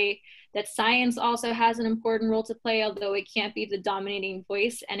to play, that science also has an important role to play, although it can't be the dominating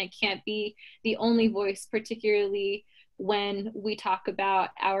voice and it can't be the only voice, particularly when we talk about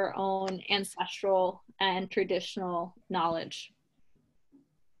our own ancestral and traditional knowledge.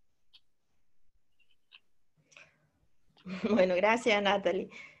 Bueno, gracias, Natalie.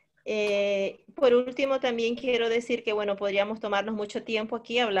 Por último, también quiero decir que, bueno, podríamos tomarnos mucho tiempo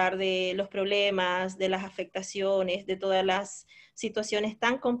aquí a hablar de los problemas, de las afectaciones, de todas las situaciones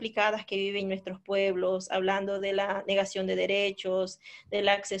tan complicadas que viven nuestros pueblos, hablando de la negación de derechos, del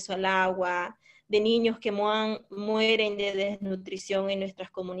acceso al agua, de niños que mueren de desnutrición en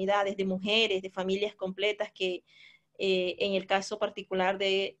nuestras comunidades, de mujeres, de familias completas que en el caso particular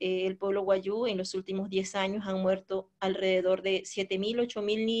del pueblo Wayuu, en los últimos 10 años han muerto alrededor de 7.000,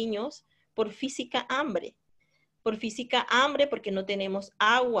 8.000 niños por física hambre. Por física hambre porque no tenemos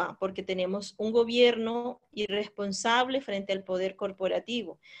agua, porque tenemos un gobierno irresponsable frente al poder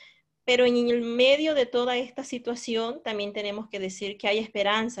corporativo. Pero en el medio de toda esta situación también tenemos que decir que hay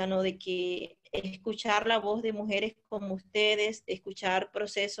esperanza, ¿no? De que escuchar la voz de mujeres como ustedes, escuchar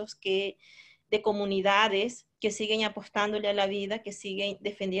procesos de comunidades que siguen apostándole a la vida, que siguen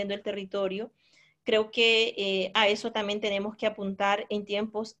defendiendo el territorio. Creo que a eso también tenemos que apuntar en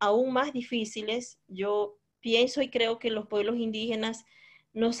tiempos aún más difíciles. Yo pienso y creo que los pueblos indígenas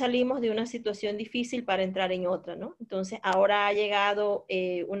no salimos de una situación difícil para entrar en otra, ¿no? Entonces ahora ha llegado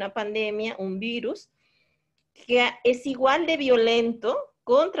una pandemia, un virus, que es igual de violento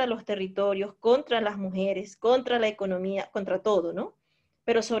contra los territorios, contra las mujeres, contra la economía, contra todo, ¿no?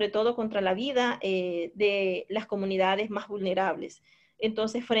 Pero sobre todo contra la vida de las comunidades más vulnerables.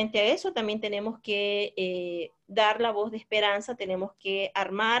 Entonces, frente a eso también tenemos que dar la voz de esperanza, tenemos que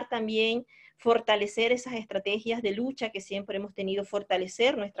armar también, fortalecer esas estrategias de lucha que siempre hemos tenido,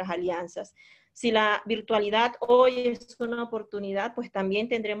 fortalecer nuestras alianzas. Si la virtualidad hoy es una oportunidad, pues también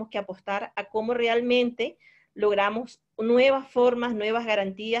tendremos que apostar a cómo realmente logramos nuevas formas, nuevas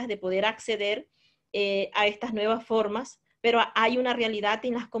garantías de poder acceder a estas nuevas formas. Pero hay una realidad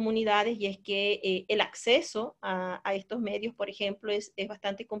en las comunidades y es que el acceso a estos medios, por ejemplo, es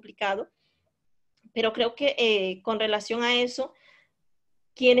bastante complicado. Pero creo que con relación a eso,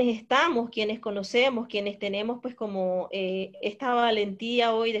 quienes estamos, quienes conocemos, quienes tenemos pues como esta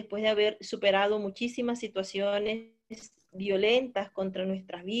valentía hoy después de haber superado muchísimas situaciones violentas contra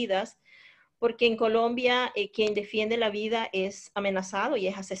nuestras vidas, porque en Colombia quien defiende la vida es amenazado y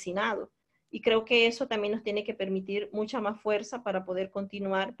es asesinado. Y creo que eso también nos tiene que permitir mucha más fuerza para poder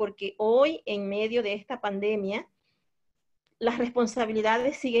continuar, porque hoy, en medio de esta pandemia, las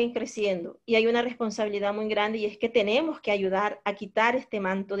responsabilidades siguen creciendo y hay una responsabilidad muy grande y es que tenemos que ayudar a quitar este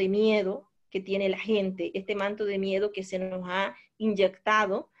manto de miedo que tiene la gente, este manto de miedo que se nos ha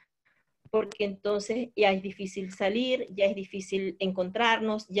inyectado, porque entonces ya es difícil salir, ya es difícil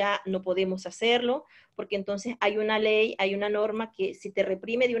encontrarnos, ya no podemos hacerlo, porque entonces hay una ley, hay una norma que si te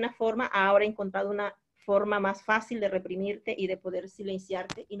reprime de una forma, ahora he encontrado una forma más fácil de reprimirte y de poder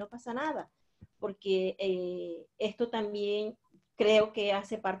silenciarte y no pasa nada, porque esto también creo que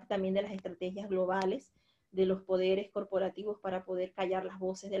hace parte también de las estrategias globales de los poderes corporativos para poder callar las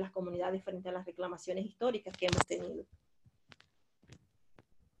voces de las comunidades frente a las reclamaciones históricas que hemos tenido.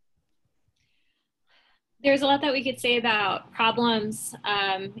 There's a lot that we could say about problems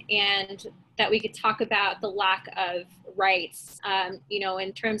and that we could talk about the lack of rights. You know,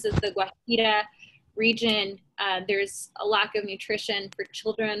 in terms of the Guajira region, there's a lack of nutrition for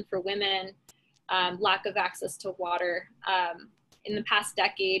children, for women, lack of access to water. In the past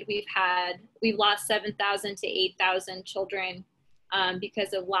decade, we've lost 7,000 to 8,000 children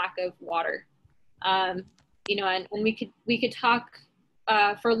because of lack of water. You know, and we could talk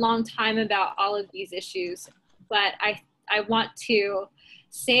for a long time about all of these issues, but I want to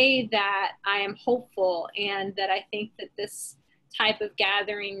say that I am hopeful, and that I think that this type of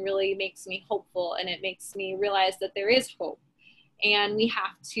gathering really makes me hopeful, and it makes me realize that there is hope, and we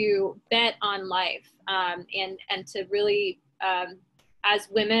have to bet on life, and to really, as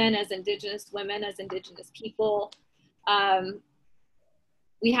women, as Indigenous people,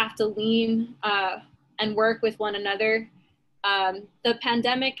 we have to lean and work with one another. The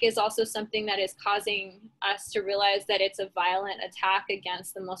pandemic is also something that is causing us to realize that it's a violent attack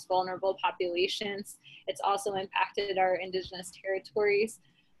against the most vulnerable populations. It's also impacted our Indigenous territories.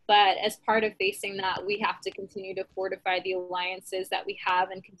 But as part of facing that, we have to continue to fortify the alliances that we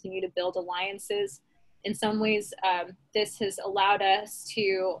have and continue to build alliances. In some ways, this has allowed us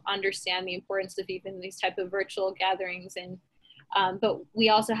to understand the importance of even these type of virtual gatherings. And but we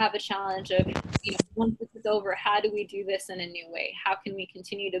also have a challenge of, you know, once this is over, how do we do this in a new way? How can we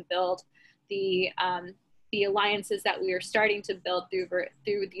continue to build the alliances that we are starting to build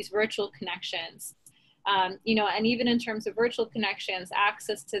through these virtual connections? You know, and even in terms of virtual connections,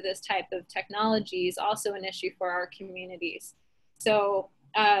 access to this type of technology is also an issue for our communities. So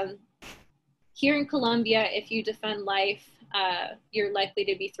here in Colombia, if you defend life, you're likely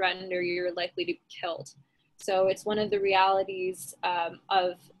to be threatened or you're likely to be killed. So it's one of the realities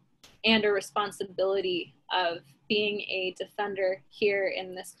and a responsibility of being a defender here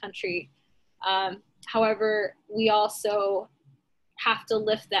in this country. However, we also have to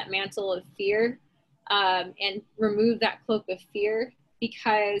lift that mantle of fear and remove that cloak of fear,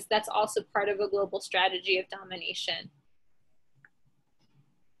 because that's also part of a global strategy of domination.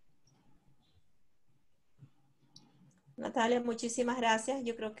 Natalia, muchísimas gracias.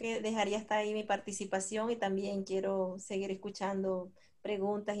 Yo creo que dejaría hasta ahí mi participación y también quiero seguir escuchando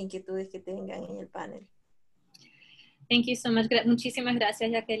preguntas, inquietudes que tengan en el panel. Thank you so much. Muchísimas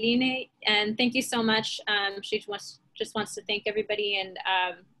gracias, Jakeline. And thank you so much. She just wants to thank everybody, and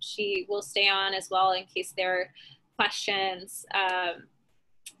she will stay on as well in case there are questions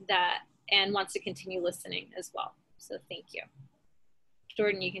and wants to continue listening as well. So thank you.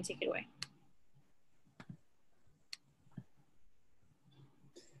 Jordan, you can take it away.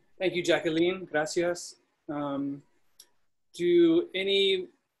 Thank you, Jakeline. Gracias. I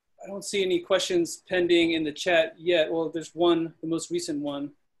don't see any questions pending in the chat yet. Well, there's one, the most recent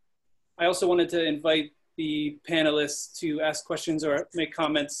one. I also wanted to invite the panelists to ask questions or make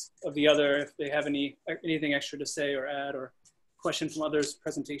comments of the other if they have anything extra to say or add, or questions from others'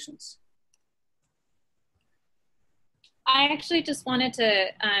 presentations. I actually just wanted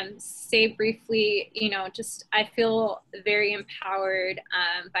to say briefly, you know, I feel very empowered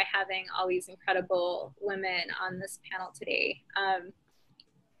by having all these incredible women on this panel today.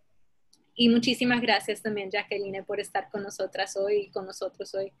 Y muchísimas gracias también, Jakeline, por estar con nosotras hoy y con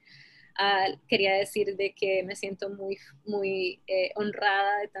nosotros hoy. Quería decir de que me siento muy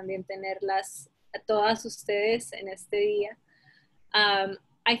honrada de también tenerlas a todas ustedes en este día.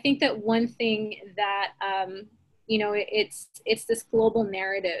 I think that one thing that you know, it's this global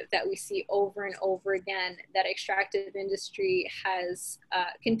narrative that we see over and over again, that extractive industry has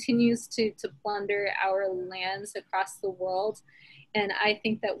continues to plunder our lands across the world. And I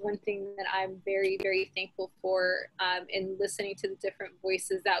think that one thing that I'm very, very thankful for in listening to the different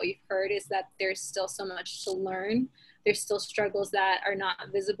voices that we've heard is that there's still so much to learn. There's still struggles that are not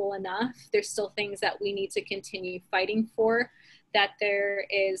visible enough. There's still things that we need to continue fighting for, that there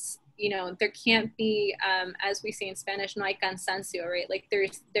is, you know, there can't be, as we say in Spanish, no hay cansancio, right? Like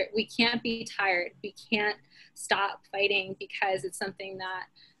we can't be tired. We can't stop fighting because it's something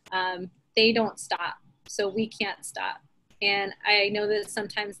that they don't stop. So we can't stop. And I know that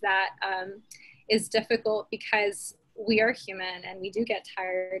sometimes that is difficult because we are human and we do get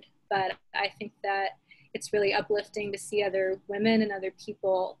tired, but I think that it's really uplifting to see other women and other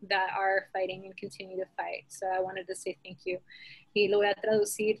people that are fighting and continue to fight. So I wanted to say thank you. y lo voy a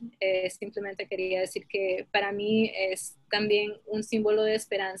traducir. Simplemente quería decir que para mí es también un símbolo de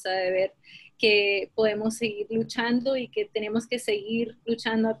esperanza de ver que podemos seguir luchando y que tenemos que seguir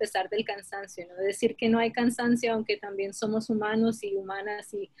luchando a pesar del cansancio, ¿no? Decir que no hay cansancio, aunque también somos humanos y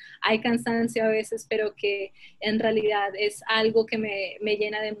humanas y hay cansancio a veces, pero que en realidad es algo que me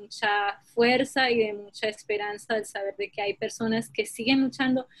llena de mucha fuerza y de mucha esperanza el saber de que hay personas que siguen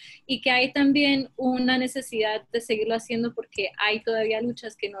luchando y que hay también una necesidad de seguirlo haciendo porque hay todavía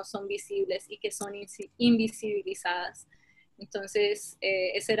luchas que no son visibles y que son invisibilizadas. Entonces,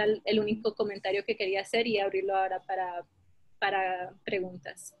 ese era el único comentario que quería hacer y abrirlo ahora para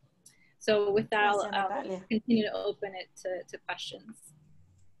preguntas. So with that, I'll continue to open it to questions.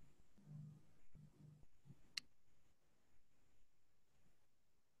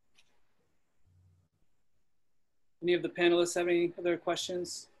 Any of the panelists have any other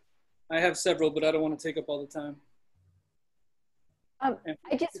questions? I have several, but I don't want to take up all the time. I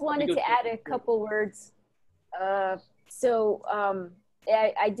just wanted to add a couple words.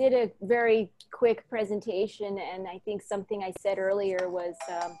 I did a very quick presentation, and I think something I said earlier was,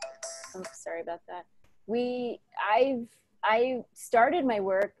 I'm sorry about that. I started my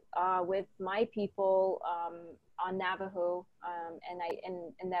work with my people on Navajo,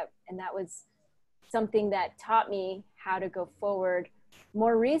 and that was something that taught me how to go forward.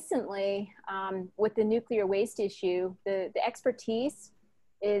 More recently, with the nuclear waste issue, the expertise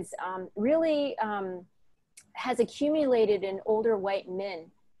is really has accumulated in older white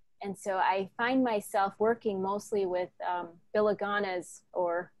men. And so I find myself working mostly with Bilaganas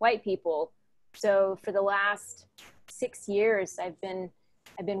or white people. So for the last 6 years, I've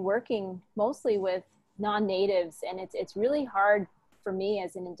been working mostly with non-natives, and it's really hard for me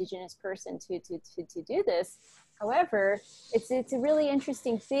as an Indigenous person to do this. However, it's a really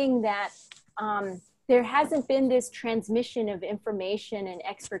interesting thing that there hasn't been this transmission of information and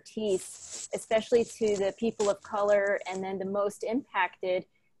expertise, especially to the people of color and then the most impacted.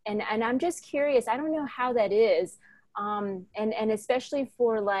 And I'm just curious, I don't know how that is. And especially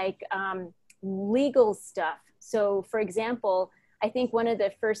for like legal stuff. So for example, I think one of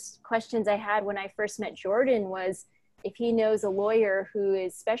the first questions I had when I first met Jordan was if he knows a lawyer who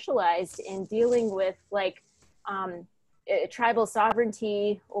is specialized in dealing with like tribal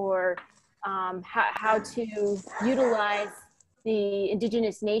sovereignty or how to utilize the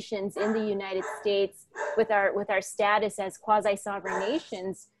indigenous nations in the United States with our status as quasi-sovereign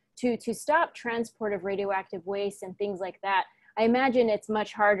nations to stop transport of radioactive waste and things like that. I imagine it's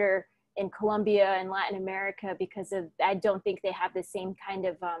much harder in Colombia and Latin America because I don't think they have the same kind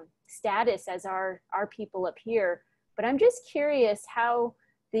of status as our people up here. But I'm just curious how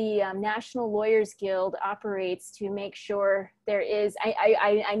the National Lawyers Guild operates to make sure there is,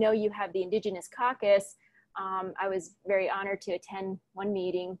 I know you have the Indigenous Caucus. I was very honored to attend one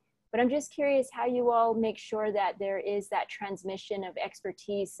meeting, but I'm just curious how you all make sure that there is that transmission of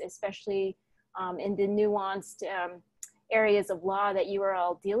expertise, especially in the nuanced areas of law that you are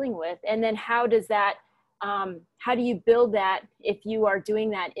all dealing with. And then how does that, how do you build that if you are doing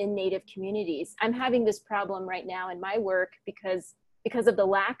that in Native communities? I'm having this problem right now in my work because of the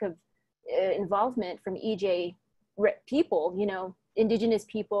lack of involvement from EJ people, you know, Indigenous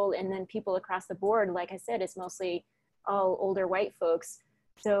people, and then people across the board. Like I said, it's mostly all older white folks.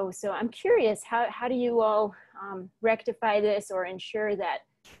 So I'm curious, how do you all rectify this or ensure that,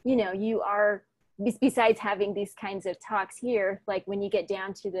 you know, you are, besides having these kinds of talks here, like when you get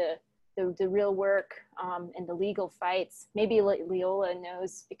down to the real work and the legal fights, maybe Leola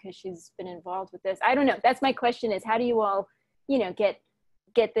knows because she's been involved with this. I don't know. That's my question, is how do you all, you know, get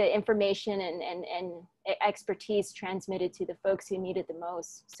the information and expertise transmitted to the folks who need it the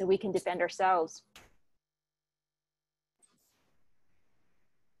most so we can defend ourselves?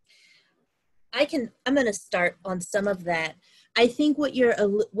 I'm going to start on some of that. I think what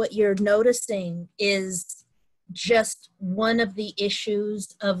you're noticing is just one of the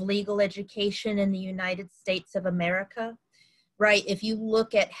issues of legal education in the United States of America, right? If you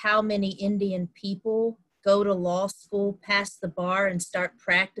look at how many Indian people go to law school, pass the bar, and start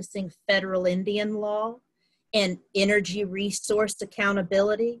practicing federal Indian law and energy resource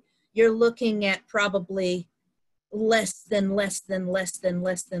accountability, you're looking at probably less than like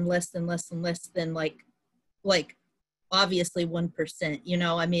obviously 1%, you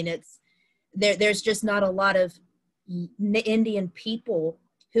know, I mean, it's there's just not a lot of Indian people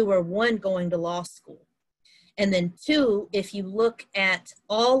who are, one, going to law school. And then two, if you look at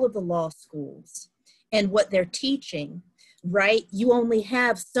all of the law schools and what they're teaching, right, you only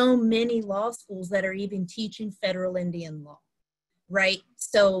have so many law schools that are even teaching federal Indian law, right?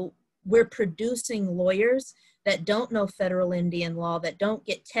 So we're producing lawyers that don't know federal Indian law, that don't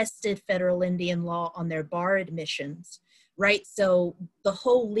get tested federal Indian law on their bar admissions, right? So the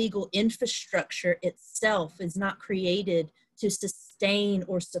whole legal infrastructure itself is not created to sustain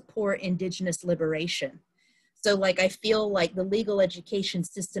or support Indigenous liberation. So like, I feel like the legal education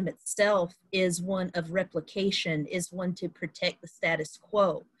system itself is one of replication, is one to protect the status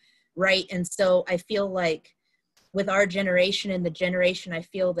quo, right? And so I feel like with our generation and the generation I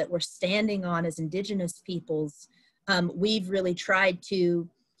feel that we're standing on as Indigenous peoples, we've really tried to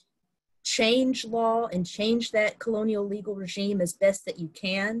change law and change that colonial legal regime as best that you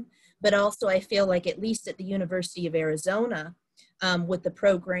can. But also I feel like, at least at the University of Arizona, with the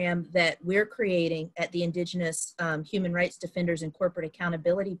program that we're creating at the Indigenous Human Rights Defenders and Corporate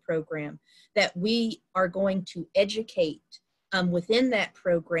Accountability Program, that we are going to educate within that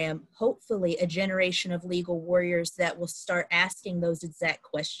program, hopefully a generation of legal warriors that will start asking those exact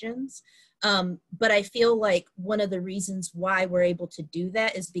questions. But I feel like one of the reasons why we're able to do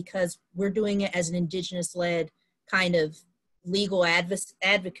that is because we're doing it as an Indigenous-led kind of legal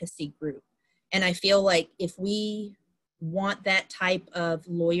advocacy group. And I feel like if we want that type of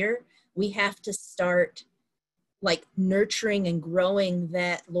lawyer, we have to start like nurturing and growing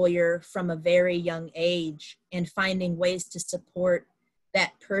that lawyer from a very young age and finding ways to support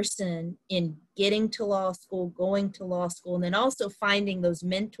that person in getting to law school, going to law school, and then also finding those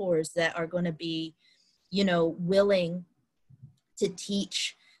mentors that are going to be, you know, willing to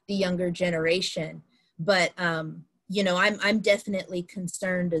teach the younger generation. But, you know, I'm definitely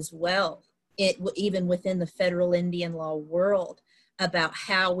concerned as well, even within the federal Indian law world, about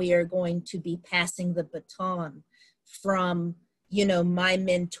how we are going to be passing the baton from, you know, my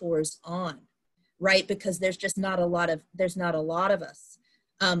mentors on, right? Because there's just not a lot of us.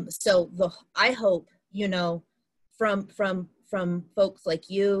 So I hope, you know, from folks like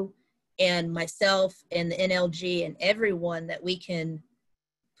you and myself and the NLG and everyone, that we can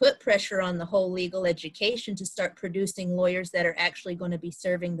put pressure on the whole legal education to start producing lawyers that are actually going to be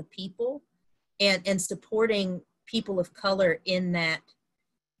serving the people and supporting people of color in that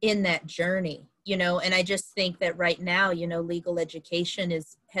journey, you know. And I just think that right now, you know, legal education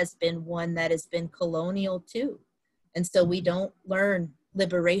has been one that has been colonial too. And so we don't learn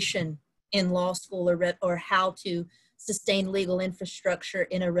liberation in law school or how to sustain legal infrastructure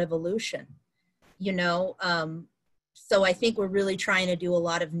in a revolution, you know. So I think we're really trying to do a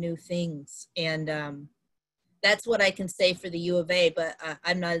lot of new things. And that's what I can say for the U of A, but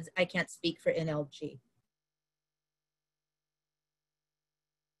I can't speak for NLG.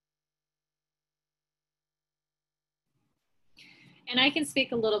 And I can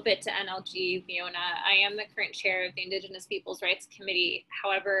speak a little bit to NLG, Leona. I am the current chair of the Indigenous Peoples' Rights Committee.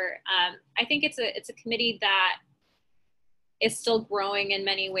 However, I think it's a committee that is still growing in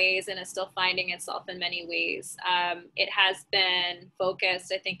many ways and is still finding itself in many ways. It has been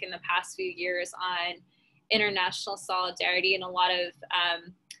focused, I think, in the past few years on international solidarity, and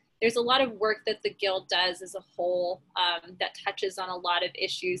there's a lot of work that the Guild does as a whole that touches on a lot of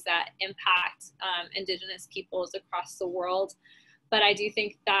issues that impact Indigenous peoples across the world. But I do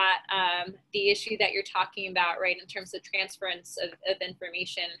think that the issue that you're talking about, right, in terms of transference of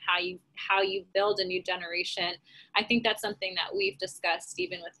information, how you build a new generation, I think that's something that we've discussed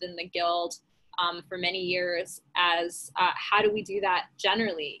even within the Guild for many years, as how do we do that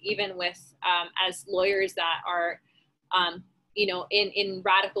generally, even with as lawyers that are, you know, in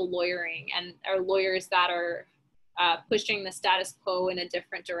radical lawyering, and are lawyers that are pushing the status quo in a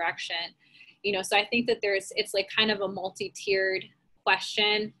different direction. You know, so I think that it's like kind of a multi-tiered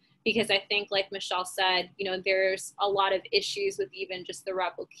question, because I think, like Michelle said, you know, there's a lot of issues with even just the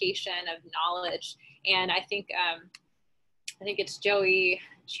replication of knowledge. And I think it's Joey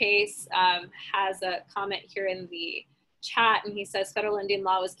Chase has a comment here in the chat, and he says, federal Indian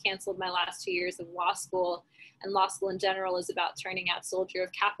law was canceled my last 2 years of law school, and law school in general is about turning out soldier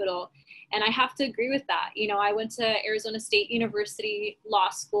of capital. And I have to agree with that. You know, I went to Arizona State University Law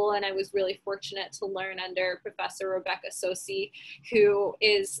School, and I was really fortunate to learn under Professor Rebecca Sosi, who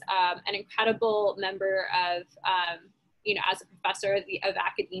is an incredible member of, you know, as a professor of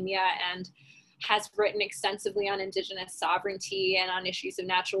academia, and has written extensively on Indigenous sovereignty and on issues of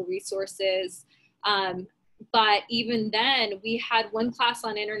natural resources. But even then, we had one class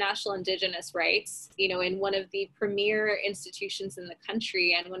on international Indigenous rights, you know, in one of the premier institutions in the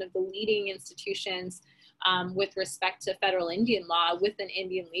country, and one of the leading institutions with respect to federal Indian law, with an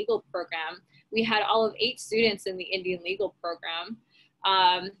Indian legal program. We had all of 8 students in the Indian legal program.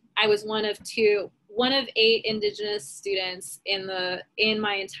 I was one of 2 one of 8 Indigenous students in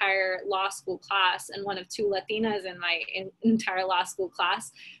my entire law school class, and one of 2 Latinas in my entire law school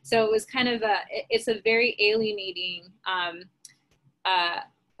class. So it was kind of it's a very alienating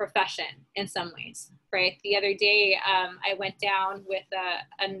profession in some ways, right? The other day, I went down with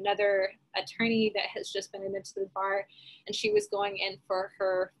another attorney that has just been admitted to the bar, and she was going in for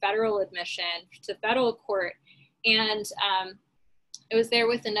her federal admission to federal court. And I was there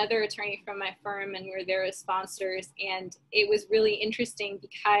with another attorney from my firm, and we were there as sponsors. And it was really interesting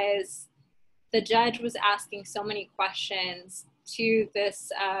because the judge was asking so many questions to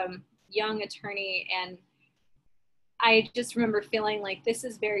this young attorney, and I just remember feeling like this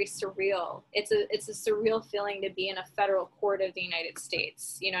is very surreal. It's a surreal feeling to be in a federal court of the United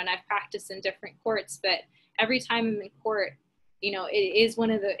States, you know, and I've practiced in different courts, but every time I'm in court, you know, it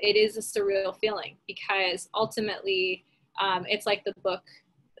is a surreal feeling, because ultimately it's like the book,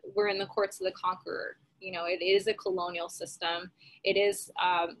 we're in the courts of the conqueror. You know, it is a colonial system. It is,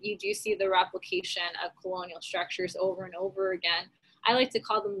 you do see the replication of colonial structures over and over again. I like to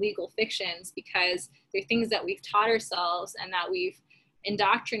call them legal fictions, because they're things that we've taught ourselves and that we've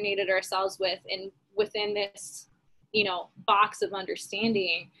indoctrinated ourselves with within this, you know, box of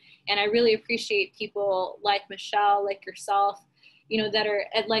understanding. And I really appreciate people like Michelle, like yourself, you know, that are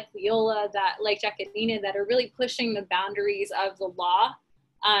like Leoyla, that like Jakeline, that are really pushing the boundaries of the law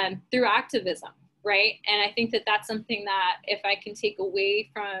through activism, right? And I think that that's something that, if I can take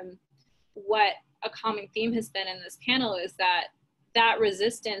away from what a common theme has been in this panel, is that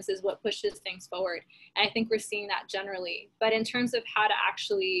resistance is what pushes things forward. And I think we're seeing that generally. But in terms of how to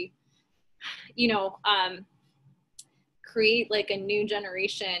actually, you know, create like a new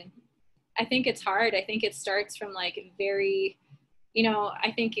generation, I think it's hard. I think it starts from like very, you know,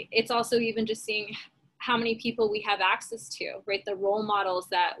 I think it's also even just seeing how many people we have access to, right? The role models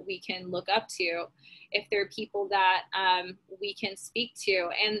that we can look up to, if they're people that we can speak to.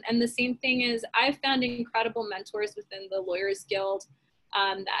 And the same thing is, I've found incredible mentors within the Lawyers Guild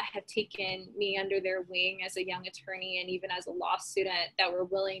that have taken me under their wing as a young attorney and even as a law student, that were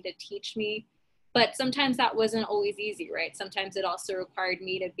willing to teach me. But sometimes that wasn't always easy, right? Sometimes it also required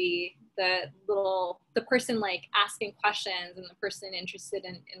me to be the person like asking questions, and the person interested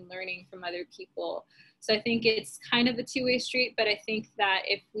in learning from other people. So I think it's kind of a two-way street, but I think that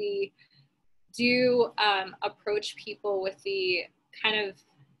if we do approach people with the kind of,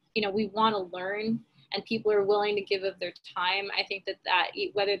 you know, we want to learn, and people are willing to give of their time, I think that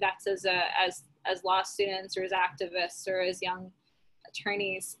whether that's as law students or as activists or as young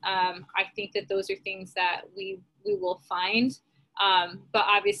attorneys, I think that those are things that we will find. But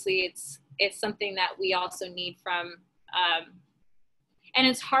obviously it's something that we also need from, and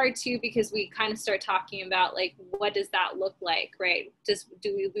it's hard too, because we kind of start talking about like, what does that look like, right?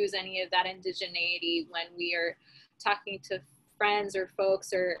 Do we lose any of that indigeneity when we are talking to friends or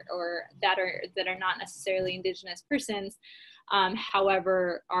folks or that are not necessarily Indigenous persons,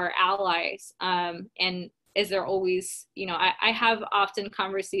 however, are allies, and is there always, you know, I have often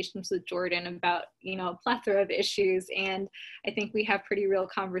conversations with Jordan about, you know, a plethora of issues, and I think we have pretty real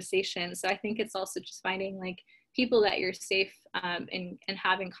conversations. So I think it's also just finding like people that you're safe in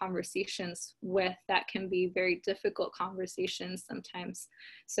having conversations with, that can be very difficult conversations sometimes.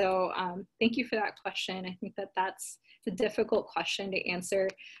 So thank you for that question. I think that that's a difficult question to answer.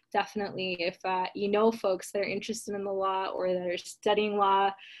 Definitely, if you know folks that are interested in the law or that are studying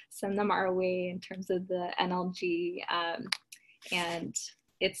law, send them our way in terms of the NLG, and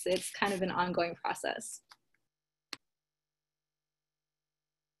it's kind of an ongoing process.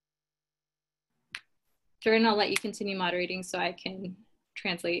 Jordan, I'll let you continue moderating so I can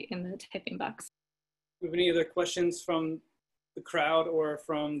translate in the typing box. Do you have any other questions from the crowd or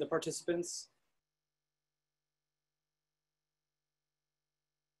from the participants?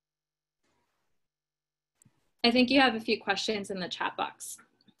 I think you have a few questions in the chat box.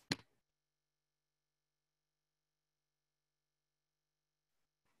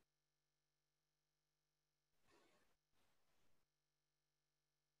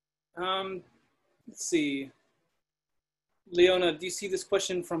 Let's see. Leona, do you see this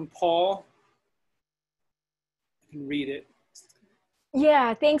question from Paul? I can read it.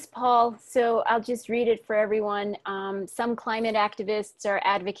 Yeah, thanks, Paul. So I'll just read it for everyone. Some climate activists are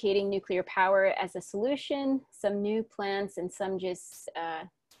advocating nuclear power as a solution, some new plants, and some just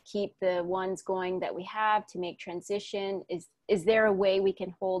keep the ones going that we have to make transition. Is there a way we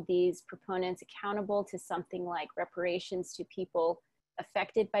can hold these proponents accountable to something like reparations to people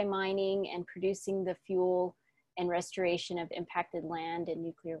affected by mining and producing the fuel, and restoration of impacted land and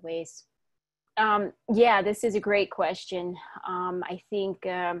nuclear waste? Yeah, this is a great question. I think,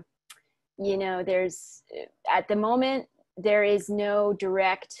 you know, there's, at the moment, there is no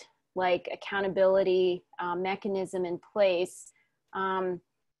direct like accountability mechanism in place.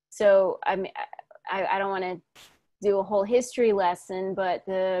 So I mean, I don't want to do a whole history lesson, but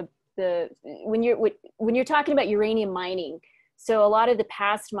when you're talking about uranium mining, so a lot of the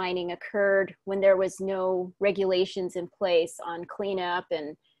past mining occurred when there was no regulations in place on cleanup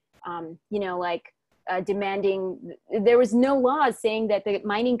and, you know, like demanding, there was no laws saying that the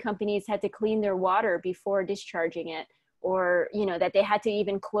mining companies had to clean their water before discharging it, or, you know, that they had to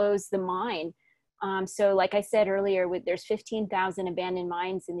even close the mine. So like I said earlier, there's 15,000 abandoned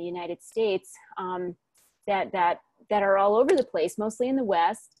mines in the United States that are all over the place, mostly in the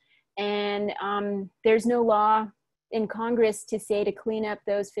West. And there's no law in Congress to say to clean up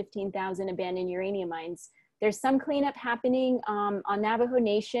those 15,000 abandoned uranium mines. There's some cleanup happening on Navajo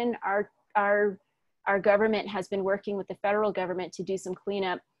Nation. Our government has been working with the federal government to do some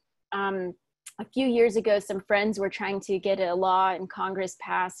cleanup. A few years ago, some friends were trying to get a law in Congress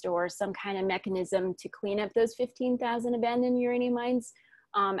passed or some kind of mechanism to clean up those 15,000 abandoned uranium mines.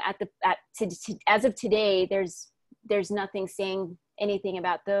 As of today, there's nothing saying anything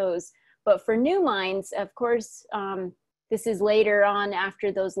about those. But for new mines, of course, this is later on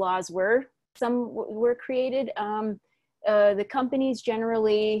after those laws were created. The companies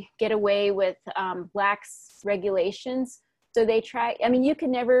generally get away with lax regulations. So they try, I mean, you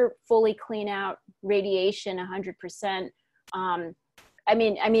can never fully clean out radiation 100%. I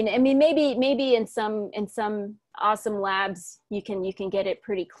mean, maybe in some awesome labs, you can get it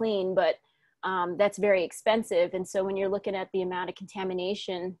pretty clean, but that's very expensive. And so when you're looking at the amount of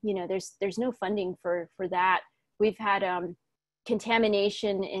contamination, you know, there's no funding for that. We've had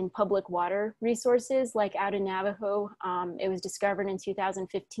contamination in public water resources, like out in Navajo. It was discovered in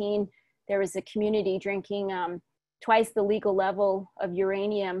 2015. There was a community drinking twice the legal level of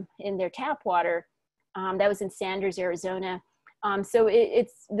uranium in their tap water. That was in Sanders, Arizona. So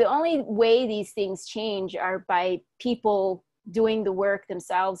it's the only way these things change are by people doing the work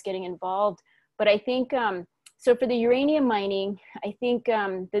themselves, getting involved. But I think, so for the uranium mining, I think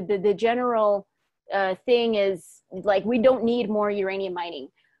the general thing is like, we don't need more uranium mining.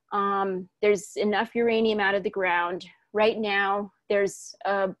 There's enough uranium out of the ground. Right now, there's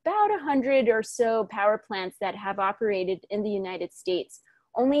about 100 or so power plants that have operated in the United States.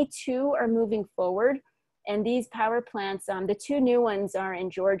 Only 2 are moving forward. And these power plants, the 2 new ones are in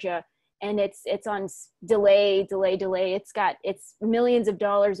Georgia, and it's on delay. It's millions of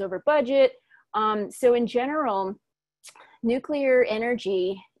dollars over budget. So in general, nuclear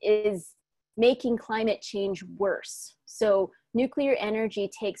energy is making climate change worse. So nuclear energy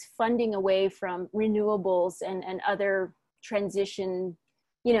takes funding away from renewables and other transition,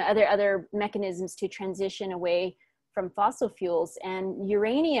 you know, other mechanisms to transition away from fossil fuels. And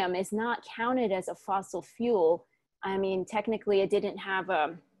uranium is not counted as a fossil fuel. I mean, technically it didn't have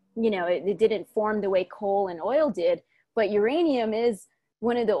it didn't form the way coal and oil did, but uranium is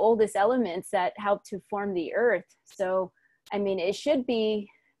one of the oldest elements that helped to form the earth. So, I mean, it should be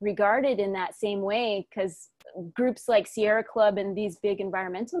regarded in that same way, because groups like Sierra Club and these big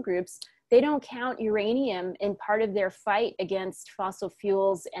environmental groups, they don't count uranium in part of their fight against fossil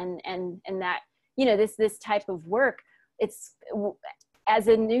fuels and that, you know, this type of work. It's, as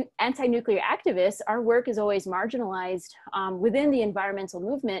a anti-nuclear activist, our work is always marginalized within the environmental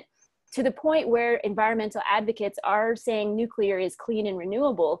movement, to the point where environmental advocates are saying nuclear is clean and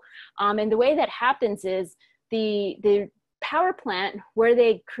renewable. And the way that happens is the power plant where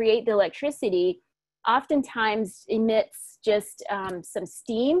they create the electricity oftentimes emits just some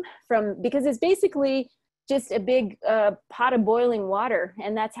steam because it's basically just a big pot of boiling water,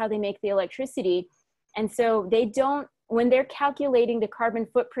 and that's how they make the electricity. And so they don't, when they're calculating the carbon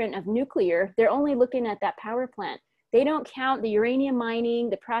footprint of nuclear, they're only looking at that power plant. They don't count the uranium mining,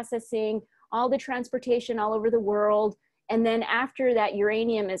 the processing, all the transportation all over the world. And then after that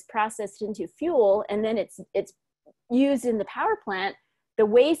uranium is processed into fuel, and then it's used in the power plant, the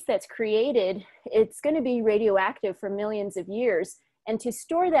waste that's created, it's going to be radioactive for millions of years. And to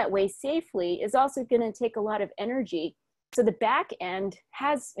store that waste safely is also going to take a lot of energy. So the back end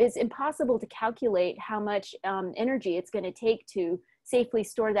is impossible to calculate how much energy it's going to take to safely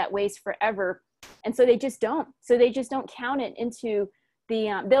store that waste forever. And so they just don't. So they just don't count it into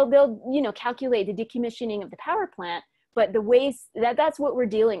the, they'll calculate the decommissioning of the power plant, but the waste, that's what we're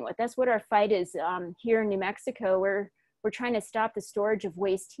dealing with. That's what our fight is here in New Mexico. We're trying to stop the storage of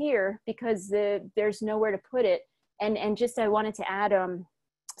waste here because there's nowhere to put it. And just, I wanted to add,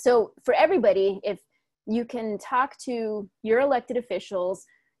 so for everybody, if you can talk to your elected officials,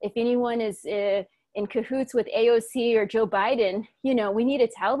 if anyone is in cahoots with AOC or Joe Biden, you know, we need to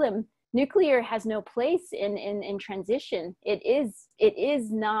tell them nuclear has no place in transition. It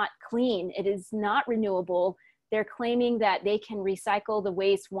is not clean. It is not renewable. They're claiming that they can recycle the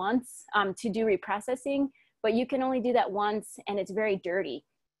waste once to do reprocessing, but you can only do that once, and it's very dirty.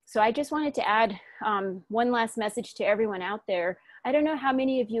 So I just wanted to add one last message to everyone out there. I don't know how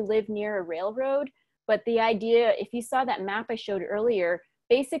many of you live near a railroad, but the idea, if you saw that map I showed earlier,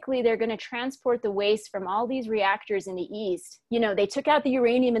 basically they're going to transport the waste from all these reactors in the east. You know, they took out the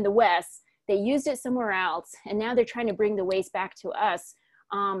uranium in the west, they used it somewhere else, and now they're trying to bring the waste back to us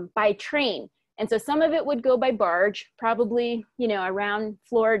by train. And so some of it would go by barge, probably, you know, around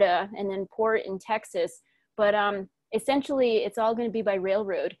Florida and then port in Texas. But essentially, it's all going to be by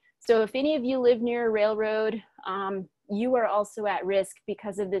railroad. So if any of you live near a railroad, you are also at risk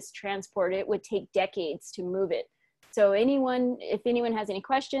because of this transport. It would take decades to move it. So if anyone has any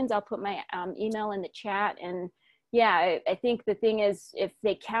questions, I'll put my email in the chat. And yeah, I think the thing is, if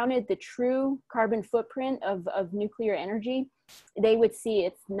they counted the true carbon footprint of nuclear energy, they would see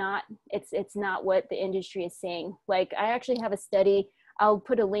it's not what the industry is saying. Like, I actually have a study. I'll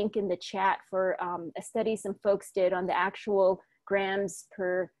put a link in the chat for a study some folks did on the actual grams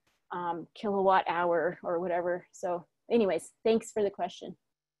per kilowatt hour or whatever. So anyways, thanks for the question.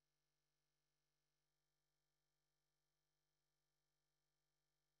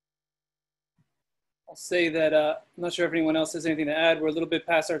 I'll say that I'm not sure if anyone else has anything to add. We're a little bit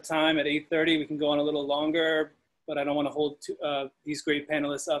past our time at 8:30. We can go on a little longer, but I don't want to hold these great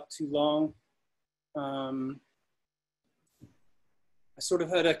panelists up too long. I sort of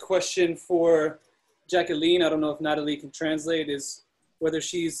had a question for Jakeline. I don't know if Natalie can translate, is whether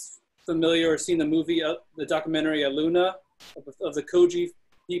she's familiar or seen the movie, the documentary Luna of the Koji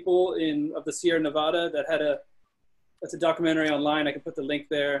people of the Sierra Nevada. That's a documentary online. I can put the link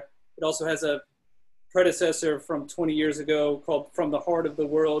there. It also has a predecessor from 20 years ago called From the Heart of the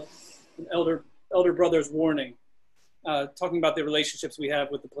World, an elder brother's warning, talking about the relationships we have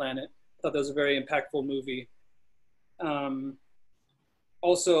with the planet. I thought that was a very impactful movie.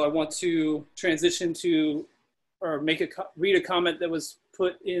 Also, I want to transition to, or read a comment that was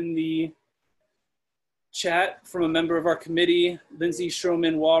put in the chat from a member of our committee, Lindsay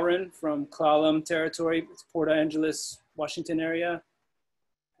Stroman Warren from Clallam Territory, it's Port Angeles, Washington area.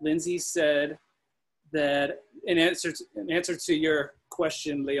 Lindsay said that in answer to your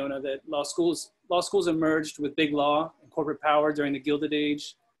question, Leona, that law schools emerged with big law and corporate power during the Gilded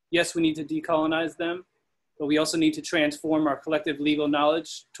Age. Yes, we need to decolonize them, but we also need to transform our collective legal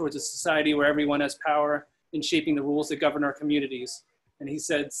knowledge towards a society where everyone has power in shaping the rules that govern our communities. And he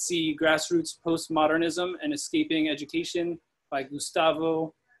said, see Grassroots Postmodernism and Escaping Education by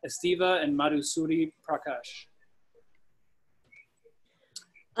Gustavo Estiva and Madhusuri Prakash.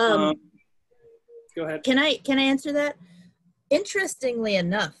 Go ahead. Can I answer that? Interestingly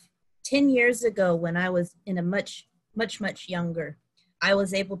enough, 10 years ago when I was in a much younger, I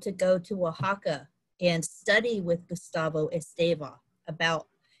was able to go to Oaxaca and study with Gustavo Esteva about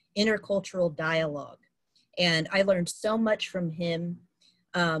intercultural dialogue. And I learned so much from him.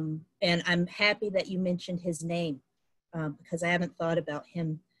 And I'm happy that you mentioned his name because I haven't thought about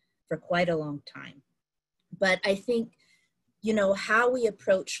him for quite a long time. But I think, you know, how we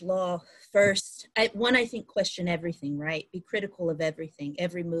approach law first, I think question everything, right? Be critical of everything,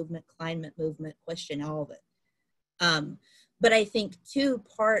 every movement, climate movement, question all of it. But I think too,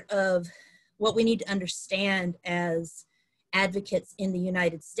 part of what we need to understand as advocates in the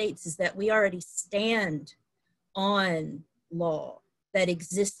United States is that we already stand on law that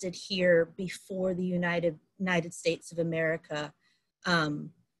existed here before the United States of America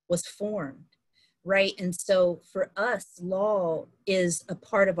was formed. Right. And so for us, law is a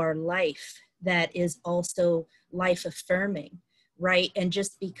part of our life that is also life affirming. Right. And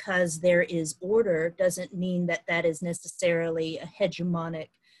just because there is order doesn't mean that that is necessarily a hegemonic,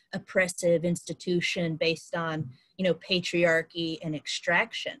 oppressive institution based on, you know, patriarchy and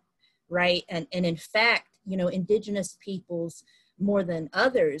extraction. Right. And in fact, you know, indigenous peoples more than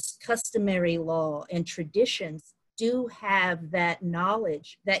others, customary law and traditions do have that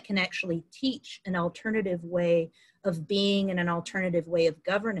knowledge that can actually teach an alternative way of being and an alternative way of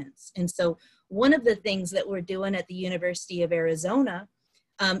governance. And so one of the things that we're doing at the University of Arizona,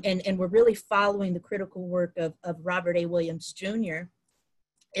 and we're really following the critical work of Robert A. Williams Jr.,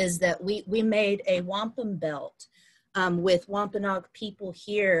 is that we made a wampum belt with Wampanoag people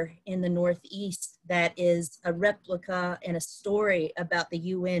here in the Northeast that is a replica and a story about the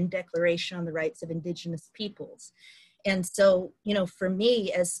UN Declaration on the Rights of Indigenous Peoples. And so, you know, for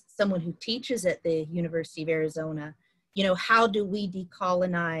me as someone who teaches at the University of Arizona, you know, how do we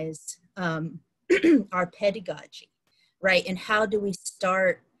decolonize our pedagogy, right? And how do we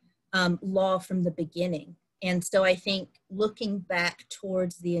start law from the beginning. And so I think looking back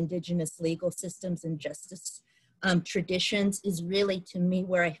towards the indigenous legal systems and justice traditions is really, to me,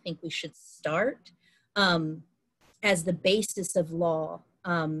 where I think we should start as the basis of law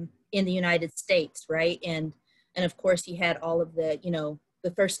in the United States, right? And of course, you had all of the,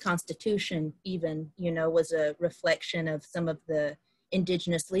 the first Constitution even, was a reflection of some of the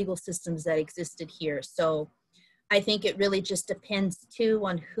indigenous legal systems that existed here. So I think it really just depends too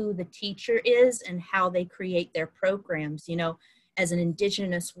on who the teacher is and how they create their programs. As an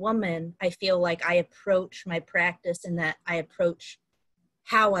indigenous woman, I feel like I approach my practice and that I approach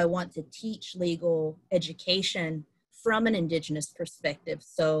how I want to teach legal education from an indigenous perspective.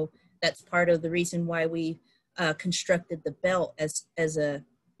 So that's part of the reason why we constructed the belt as a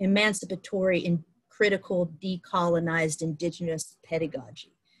emancipatory and critical decolonized indigenous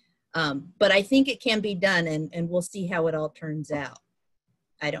pedagogy. But I think it can be done, and we'll see how it all turns out.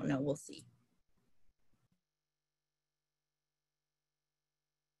 I don't know, we'll see.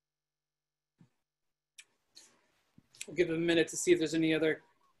 We'll give it a minute to see if there's any other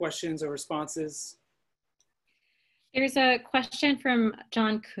questions or responses. There's a question from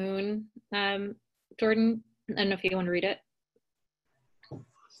John Kuhn. Jordan, I don't know if you want to read it. Give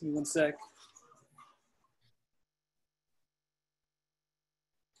me one sec.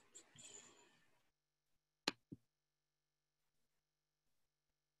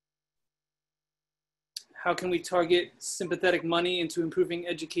 How can we target sympathetic money into improving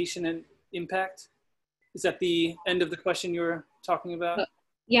education and impact? Is that the end of the question you were talking about?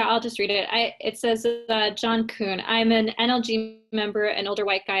 Yeah, I'll just read it. It says, John Kuhn, I'm an NLG member, an older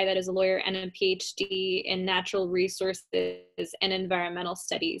white guy that is a lawyer and a PhD in natural resources and environmental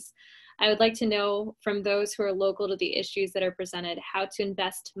studies. I would like to know from those who are local to the issues that are presented, how to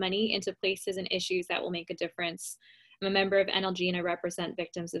invest money into places and issues that will make a difference. I'm a member of NLG and I represent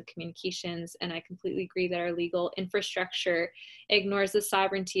victims of communications, and I completely agree that our legal infrastructure ignores the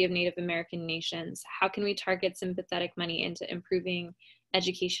sovereignty of Native American nations. How can we target sympathetic money into improving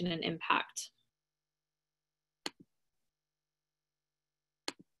education and impact?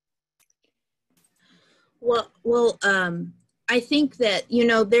 Well, I think that,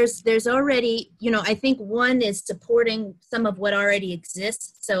 there's already, I think one is supporting some of what already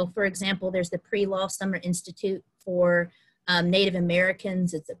exists. So for example, there's the Pre-Law Summer Institute for Native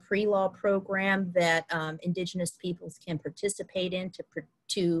Americans. It's a pre-law program that Indigenous peoples can participate in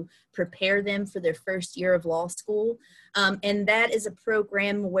to prepare them for their first year of law school. And that is a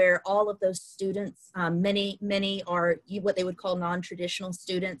program where all of those students, many are what they would call non-traditional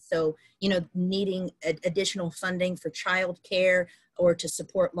students. So, needing additional funding for childcare or to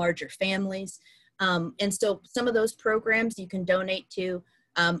support larger families. And so some of those programs you can donate to.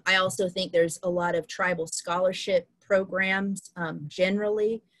 I also think there's a lot of tribal scholarship programs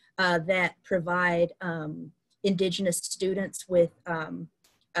generally that provide Indigenous students with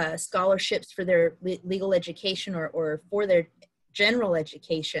scholarships for their legal education or for their general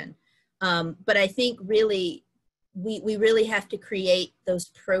education. But I think really, we really have to create those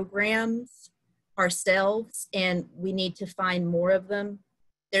programs ourselves, and we need to find more of them.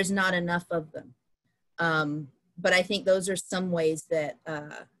 There's not enough of them. But I think those are some ways that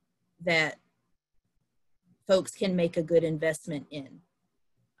that folks can make a good investment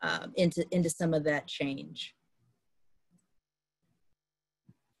into some of that change.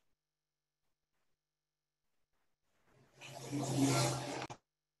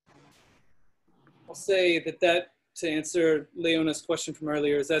 I'll say that to answer Leona's question from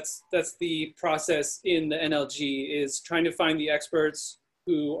earlier, is that's the process in the NLG, is trying to find the experts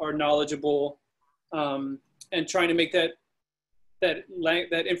who are knowledgeable and trying to make that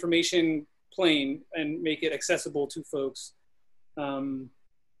information plain and make it accessible to folks.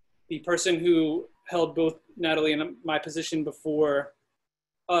 The person who held both Natalie and my position before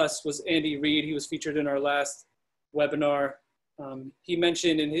us was Andy Reid. He was featured in our last webinar. He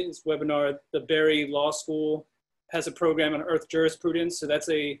mentioned in his webinar, the Berry Law School has a program on earth jurisprudence. So that's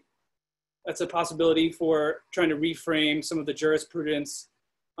a possibility for trying to reframe some of the jurisprudence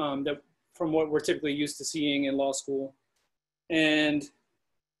that from what we're typically used to seeing in law school. And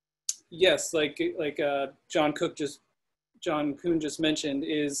yes, like John Kuhn just mentioned,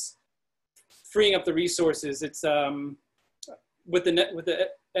 is freeing up the resources. It's with the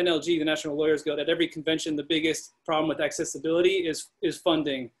NLG, the National Lawyers Guild, at every convention, the biggest problem with accessibility is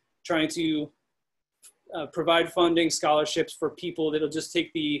funding, trying to provide funding, scholarships for people that'll just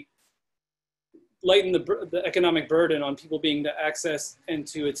lighten the economic burden on people being to access and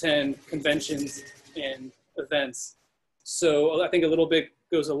to attend conventions and events. So I think a little bit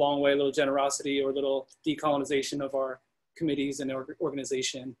goes a long way, a little generosity or a little decolonization of our committees and our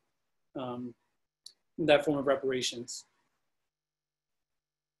organization. that form of reparations.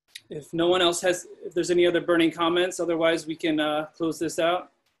 If no one else has, if there's any other burning comments, otherwise we can close this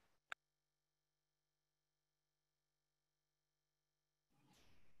out.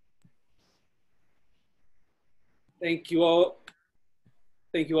 Thank you all.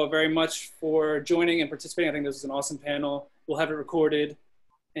 Thank you all very much for joining and participating. I think this is an awesome panel. We'll have it recorded.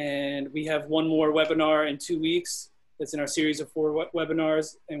 And we have one more webinar in 2 weeks. That's in our series of 4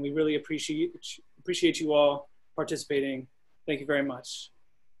 webinars. And we really appreciate you all participating. Thank you very much.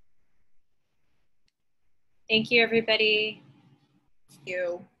 Thank you, everybody. Thank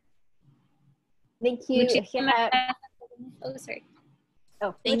you. Thank you. Muchísimas gracias. Oh, sorry.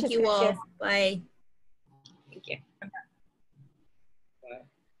 Oh, Thank muchas you gracias. all. Bye. Thank you.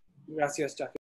 Gracias, Jakeline.